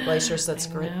one of the glaciers that's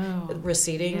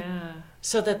receding,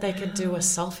 so that they could do a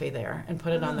selfie there and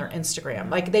put it on their Instagram.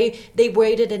 Like they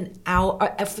waited an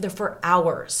hour for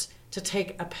hours to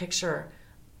take a picture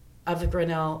of the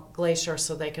Grinnell Glacier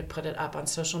so they could put it up on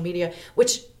social media,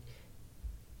 which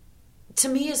to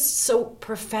me is so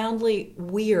profoundly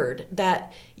weird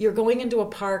that you're going into a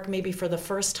park maybe for the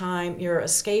first time, you're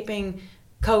escaping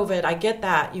COVID. I get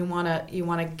that. You want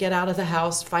to get out of the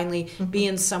house, finally be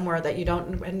in somewhere that you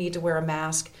don't need to wear a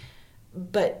mask.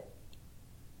 But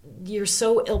you're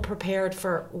so ill prepared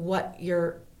for what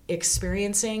you're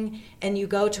experiencing, and you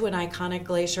go to an iconic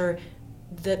glacier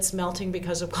that's melting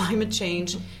because of climate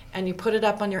change, and you put it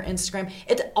up on your Instagram.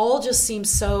 It all just seems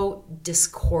so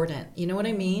discordant. You know what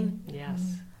I mean? Yes.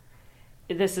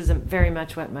 This is very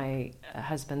much what my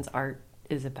husband's art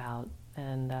is about.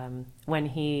 And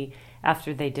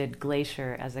after they did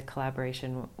Glacier as a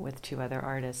collaboration with two other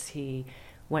artists, he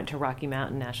went to Rocky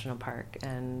Mountain National Park,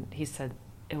 and he said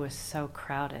it was so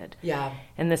crowded. Yeah.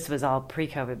 And this was all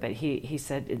pre-COVID, but he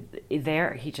said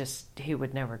he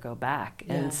would never go back.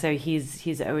 Yeah. And so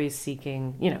he's always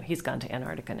seeking, he's gone to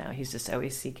Antarctica now. He's just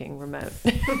always seeking remote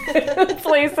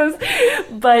places.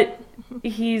 But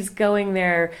he's going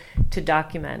there to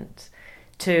document,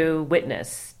 to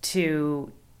witness,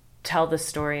 to tell the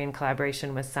story in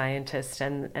collaboration with scientists.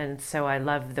 And so I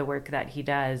love the work that he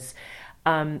does.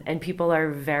 And people are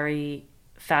very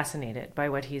fascinated by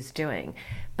what he's doing.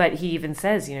 But he even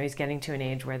says, he's getting to an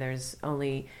age where there's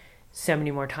only so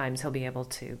many more times he'll be able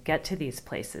to get to these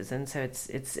places. And so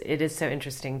it is so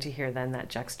interesting to hear then that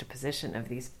juxtaposition of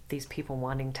these people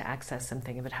wanting to access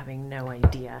something but having no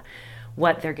idea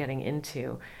what they're getting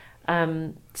into.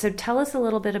 So tell us a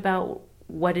little bit about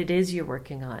what it is you're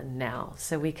working on now,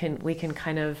 so we can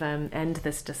kind of end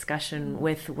this discussion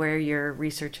with where your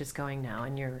research is going now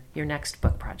and your next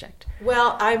book project.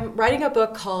 Well, I'm writing a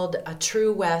book called A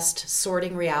True West: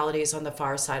 Sorting Realities on the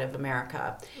Far Side of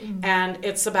America. And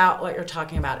it's about what you're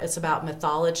talking about. It's about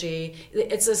mythology.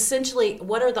 It's essentially,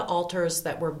 what are the altars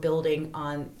that we're building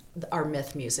on our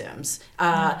myth museums?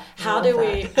 How do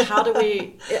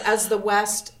we, as the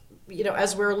West,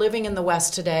 as we're living in the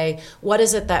West today, what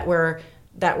is it that we're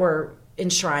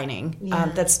enshrining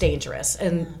that's dangerous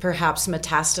and perhaps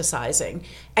metastasizing?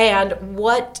 And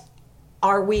what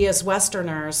are we as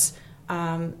Westerners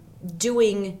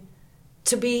doing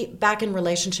to be back in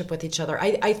relationship with each other?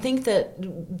 I think that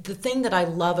the thing that I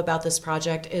love about this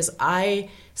project is I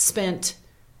spent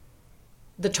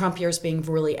the Trump years being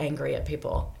really angry at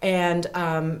people. And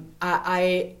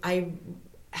I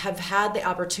have had the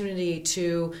opportunity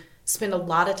to spend a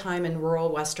lot of time in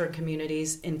rural Western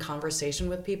communities in conversation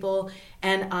with people,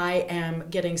 and I am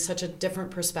getting such a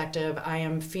different perspective. I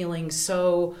am feeling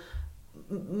so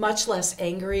much less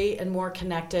angry and more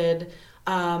connected.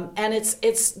 And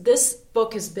it's this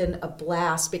book has been a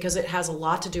blast because it has a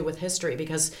lot to do with history,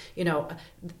 because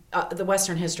the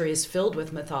Western history is filled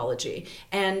with mythology,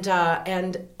 and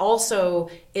also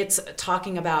it's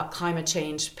talking about climate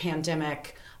change,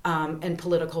 pandemic, and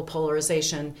political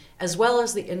polarization, as well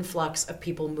as the influx of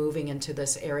people moving into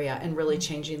this area and really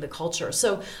changing the culture.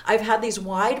 So I've had these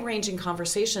wide-ranging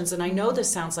conversations, and I know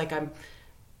this sounds like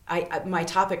my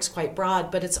topic's quite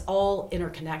broad, but it's all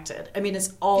interconnected. I mean,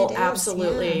 it's all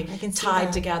absolutely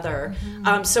tied together.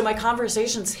 So my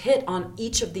conversations hit on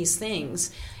each of these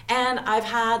things. And I've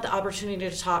had the opportunity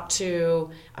to talk to,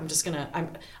 I'm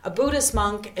a Buddhist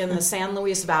monk in the San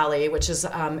Luis Valley, which is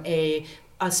a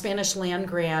Spanish land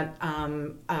grant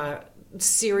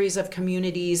series of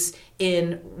communities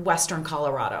in western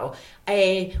Colorado.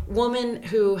 A woman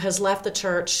who has left the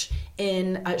church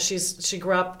she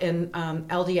grew up in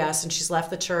LDS, and she's left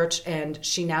the church, and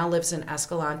she now lives in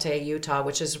Escalante, Utah,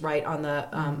 which is right on the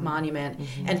monument,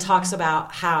 and talks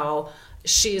about how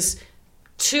she's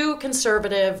too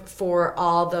conservative for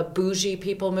all the bougie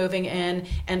people moving in,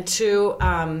 and too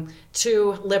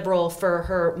liberal for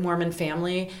her Mormon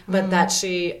family, but that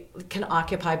she can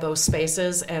occupy both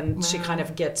spaces, and she kind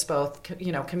of gets both,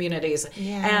 communities.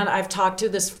 Yeah. And I've talked to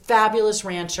this fabulous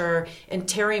rancher in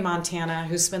Terry, Montana,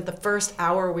 who spent the first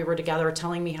hour we were together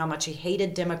telling me how much he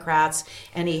hated Democrats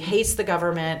and he hates the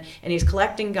government and he's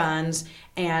collecting guns.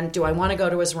 And do I want to go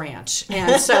to his ranch?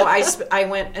 And so I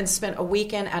went and spent a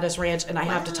weekend at his ranch, and I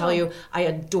have to tell you, I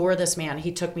adore this man.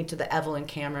 He took me to the Evelyn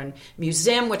Cameron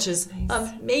Museum, which is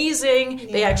amazing.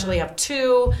 Yeah. They actually have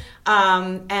two,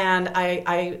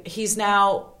 and he's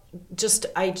now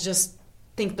I just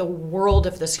think the world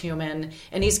of this human,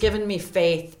 and he's given me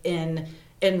faith in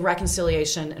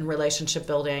reconciliation and relationship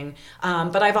building.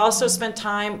 But I've also spent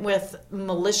time with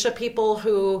militia people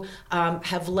who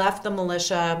have left the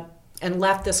militia and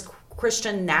left this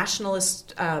Christian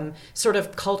nationalist sort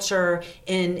of culture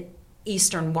in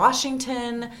Eastern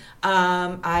Washington.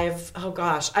 I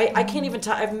can't even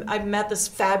tell. I've met this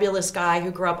fabulous guy who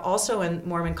grew up also in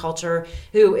Mormon culture,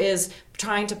 who is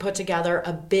trying to put together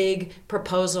a big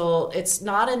proposal. It's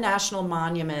not a national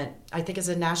monument. I think it's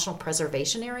a national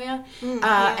preservation area,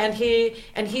 and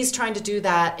he's trying to do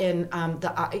that in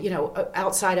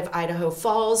outside of Idaho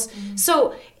Falls.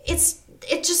 So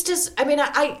it just is. I mean,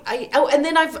 and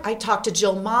then I talked to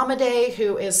Jill Momaday,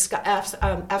 who is F.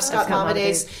 Scott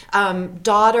Momaday's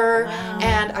daughter,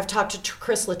 and I've talked to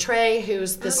Chris Latreille,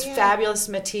 who's this fabulous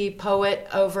Métis poet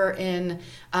over in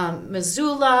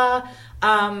Missoula.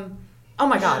 Oh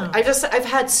my God! I've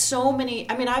had so many.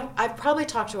 I mean, I've probably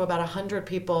talked to about 100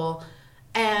 people.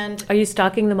 And are you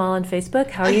stalking them all on Facebook?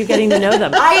 How are you getting to know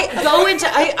them?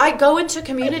 I go into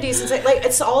communities and say, like,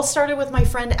 it's all started with my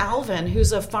friend Alvin,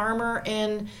 who's a farmer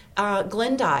in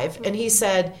Glendive, and he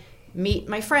said, meet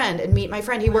my friend.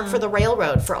 He worked for the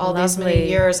railroad for all these many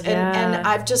years, and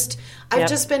I've just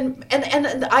been,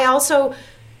 and I also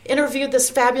interviewed this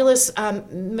fabulous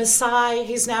Maasai.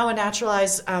 He's now a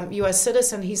naturalized U.S.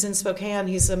 citizen. He's in Spokane.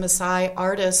 He's a Maasai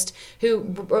artist who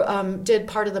did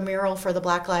part of the mural for the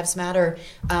Black Lives Matter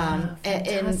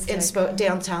in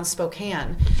downtown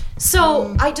Spokane.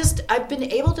 So I've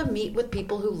been able to meet with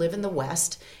people who live in the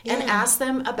West and ask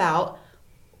them about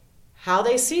how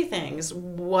they see things,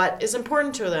 what is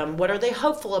important to them, what are they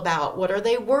hopeful about, what are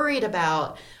they worried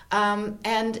about,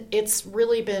 and it's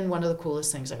really been one of the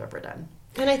coolest things I've ever done.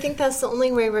 And I think that's the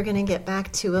only way we're going to get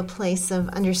back to a place of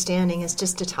understanding is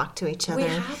just to talk to each other. We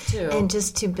have to. And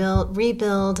just to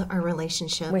rebuild our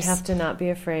relationships. We have to not be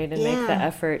afraid and make the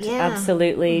effort. Yeah.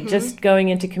 Absolutely. Mm-hmm. Just going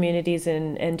into communities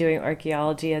and doing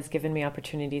archaeology has given me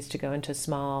opportunities to go into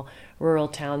small rural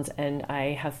towns, and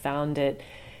I have found it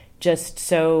just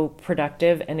so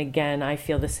productive. And again, I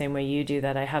feel the same way you do,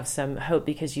 that I have some hope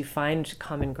because you find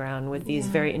common ground with these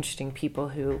very interesting people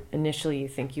who initially you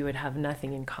think you would have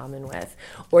nothing in common with,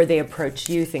 or they approach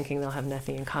you thinking they'll have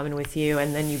nothing in common with you,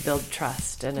 and then you build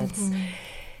trust, and it's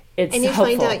and you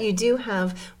find out you do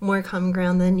have more common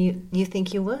ground than you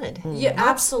think you would. Yeah,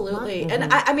 absolutely.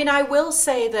 And I mean, I will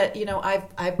say that,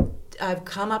 I've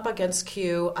come up against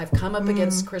Q. I've come up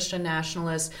against Christian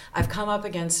nationalists. I've come up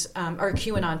against or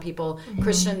QAnon people,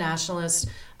 Christian nationalists.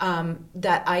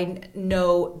 That I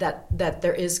know that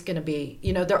there is going to be,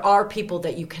 there are people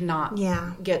that you cannot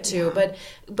get to. Yeah.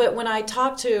 But when I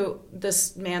talked to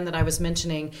this man that I was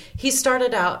mentioning, he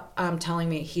started out telling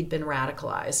me he'd been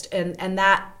radicalized, and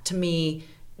that to me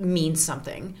means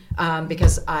something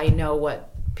because I know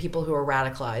what people who are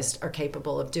radicalized are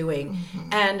capable of doing.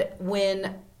 And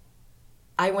when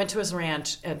I went to his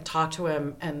ranch and talked to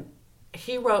him, and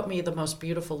he wrote me the most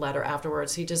beautiful letter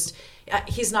afterwards.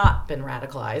 He's not been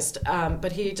radicalized,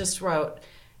 but he just wrote,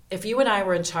 if you and I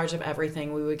were in charge of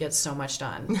everything, we would get so much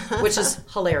done, which is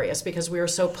hilarious because we were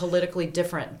so politically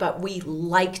different, but we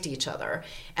liked each other.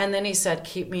 And then he said,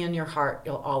 keep me in your heart.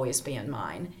 You'll always be in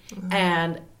mine.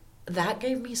 And that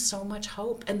gave me so much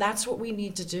hope, and that's what we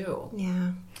need to do.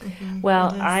 Yeah.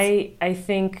 Well, I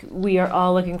think we are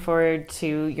all looking forward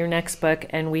to your next book,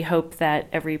 and we hope that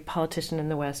every politician in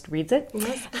the West reads it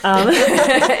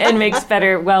and makes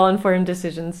better, well-informed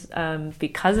decisions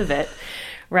because of it.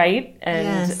 Right?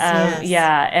 And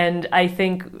yes. And I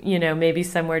think, maybe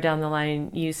somewhere down the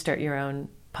line you start your own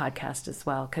podcast as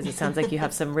well, because it sounds like you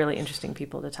have some really interesting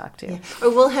people to talk to. Yeah.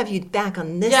 Or we'll have you back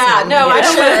on this. Yeah, no, I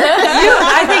should.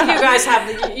 I think you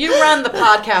guys you run the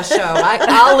podcast show.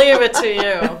 I'll leave it to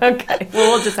you. Okay,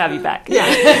 well, we'll just have you back.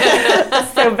 Yeah.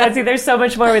 So, Betsy, there's so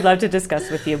much more we'd love to discuss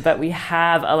with you, but we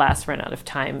have, alas, run out of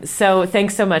time. So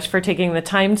thanks so much for taking the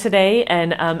time today.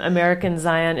 And American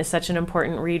Zion is such an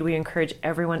important read. We encourage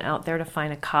everyone out there to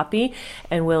find a copy,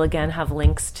 and we'll again have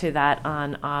links to that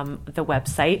on the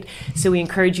website. So we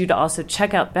encourage encourage you to also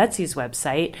check out Betsy's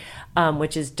website,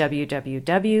 which is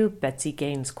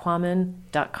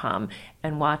www.betsygainesquammen.com,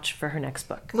 and watch for her next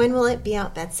book. When will it be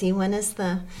out, Betsy? When is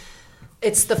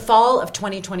It's the fall of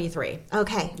 2023.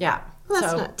 Okay. Yeah. Well,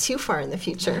 that's not too far in the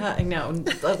future. I know,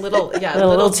 a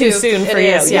little too soon for you.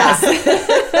 Yes.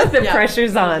 The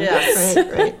pressure's on. Yes.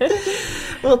 Right.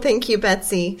 Well, thank you,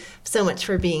 Betsy, so much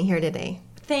for being here today.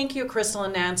 Thank you, Crystal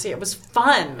and Nancy. It was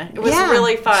fun. It was Yeah.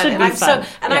 really fun. Should And be I'm fun.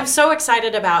 I'm so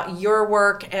excited about your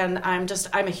work, and I'm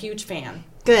a huge fan.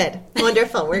 Good.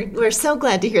 Wonderful. We're so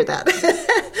glad to hear that.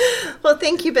 Well,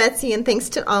 thank you, Betsy, and thanks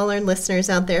to all our listeners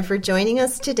out there for joining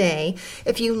us today.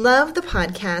 If you love the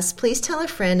podcast, please tell a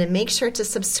friend and make sure to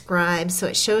subscribe so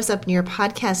it shows up in your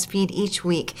podcast feed each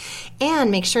week. And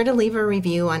make sure to leave a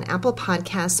review on Apple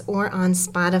Podcasts or on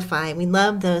Spotify. We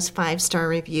love those 5-star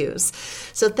reviews.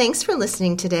 So thanks for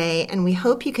listening today, and we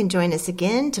hope you can join us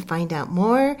again to find out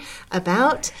more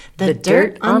about the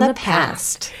dirt on the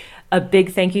past. A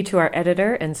big thank you to our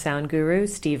editor and sound guru,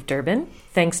 Steve Durbin.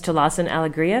 Thanks to Lawson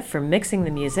Alegria for mixing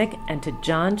the music, and to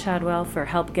John Chadwell for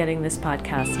help getting this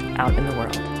podcast out in the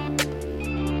world.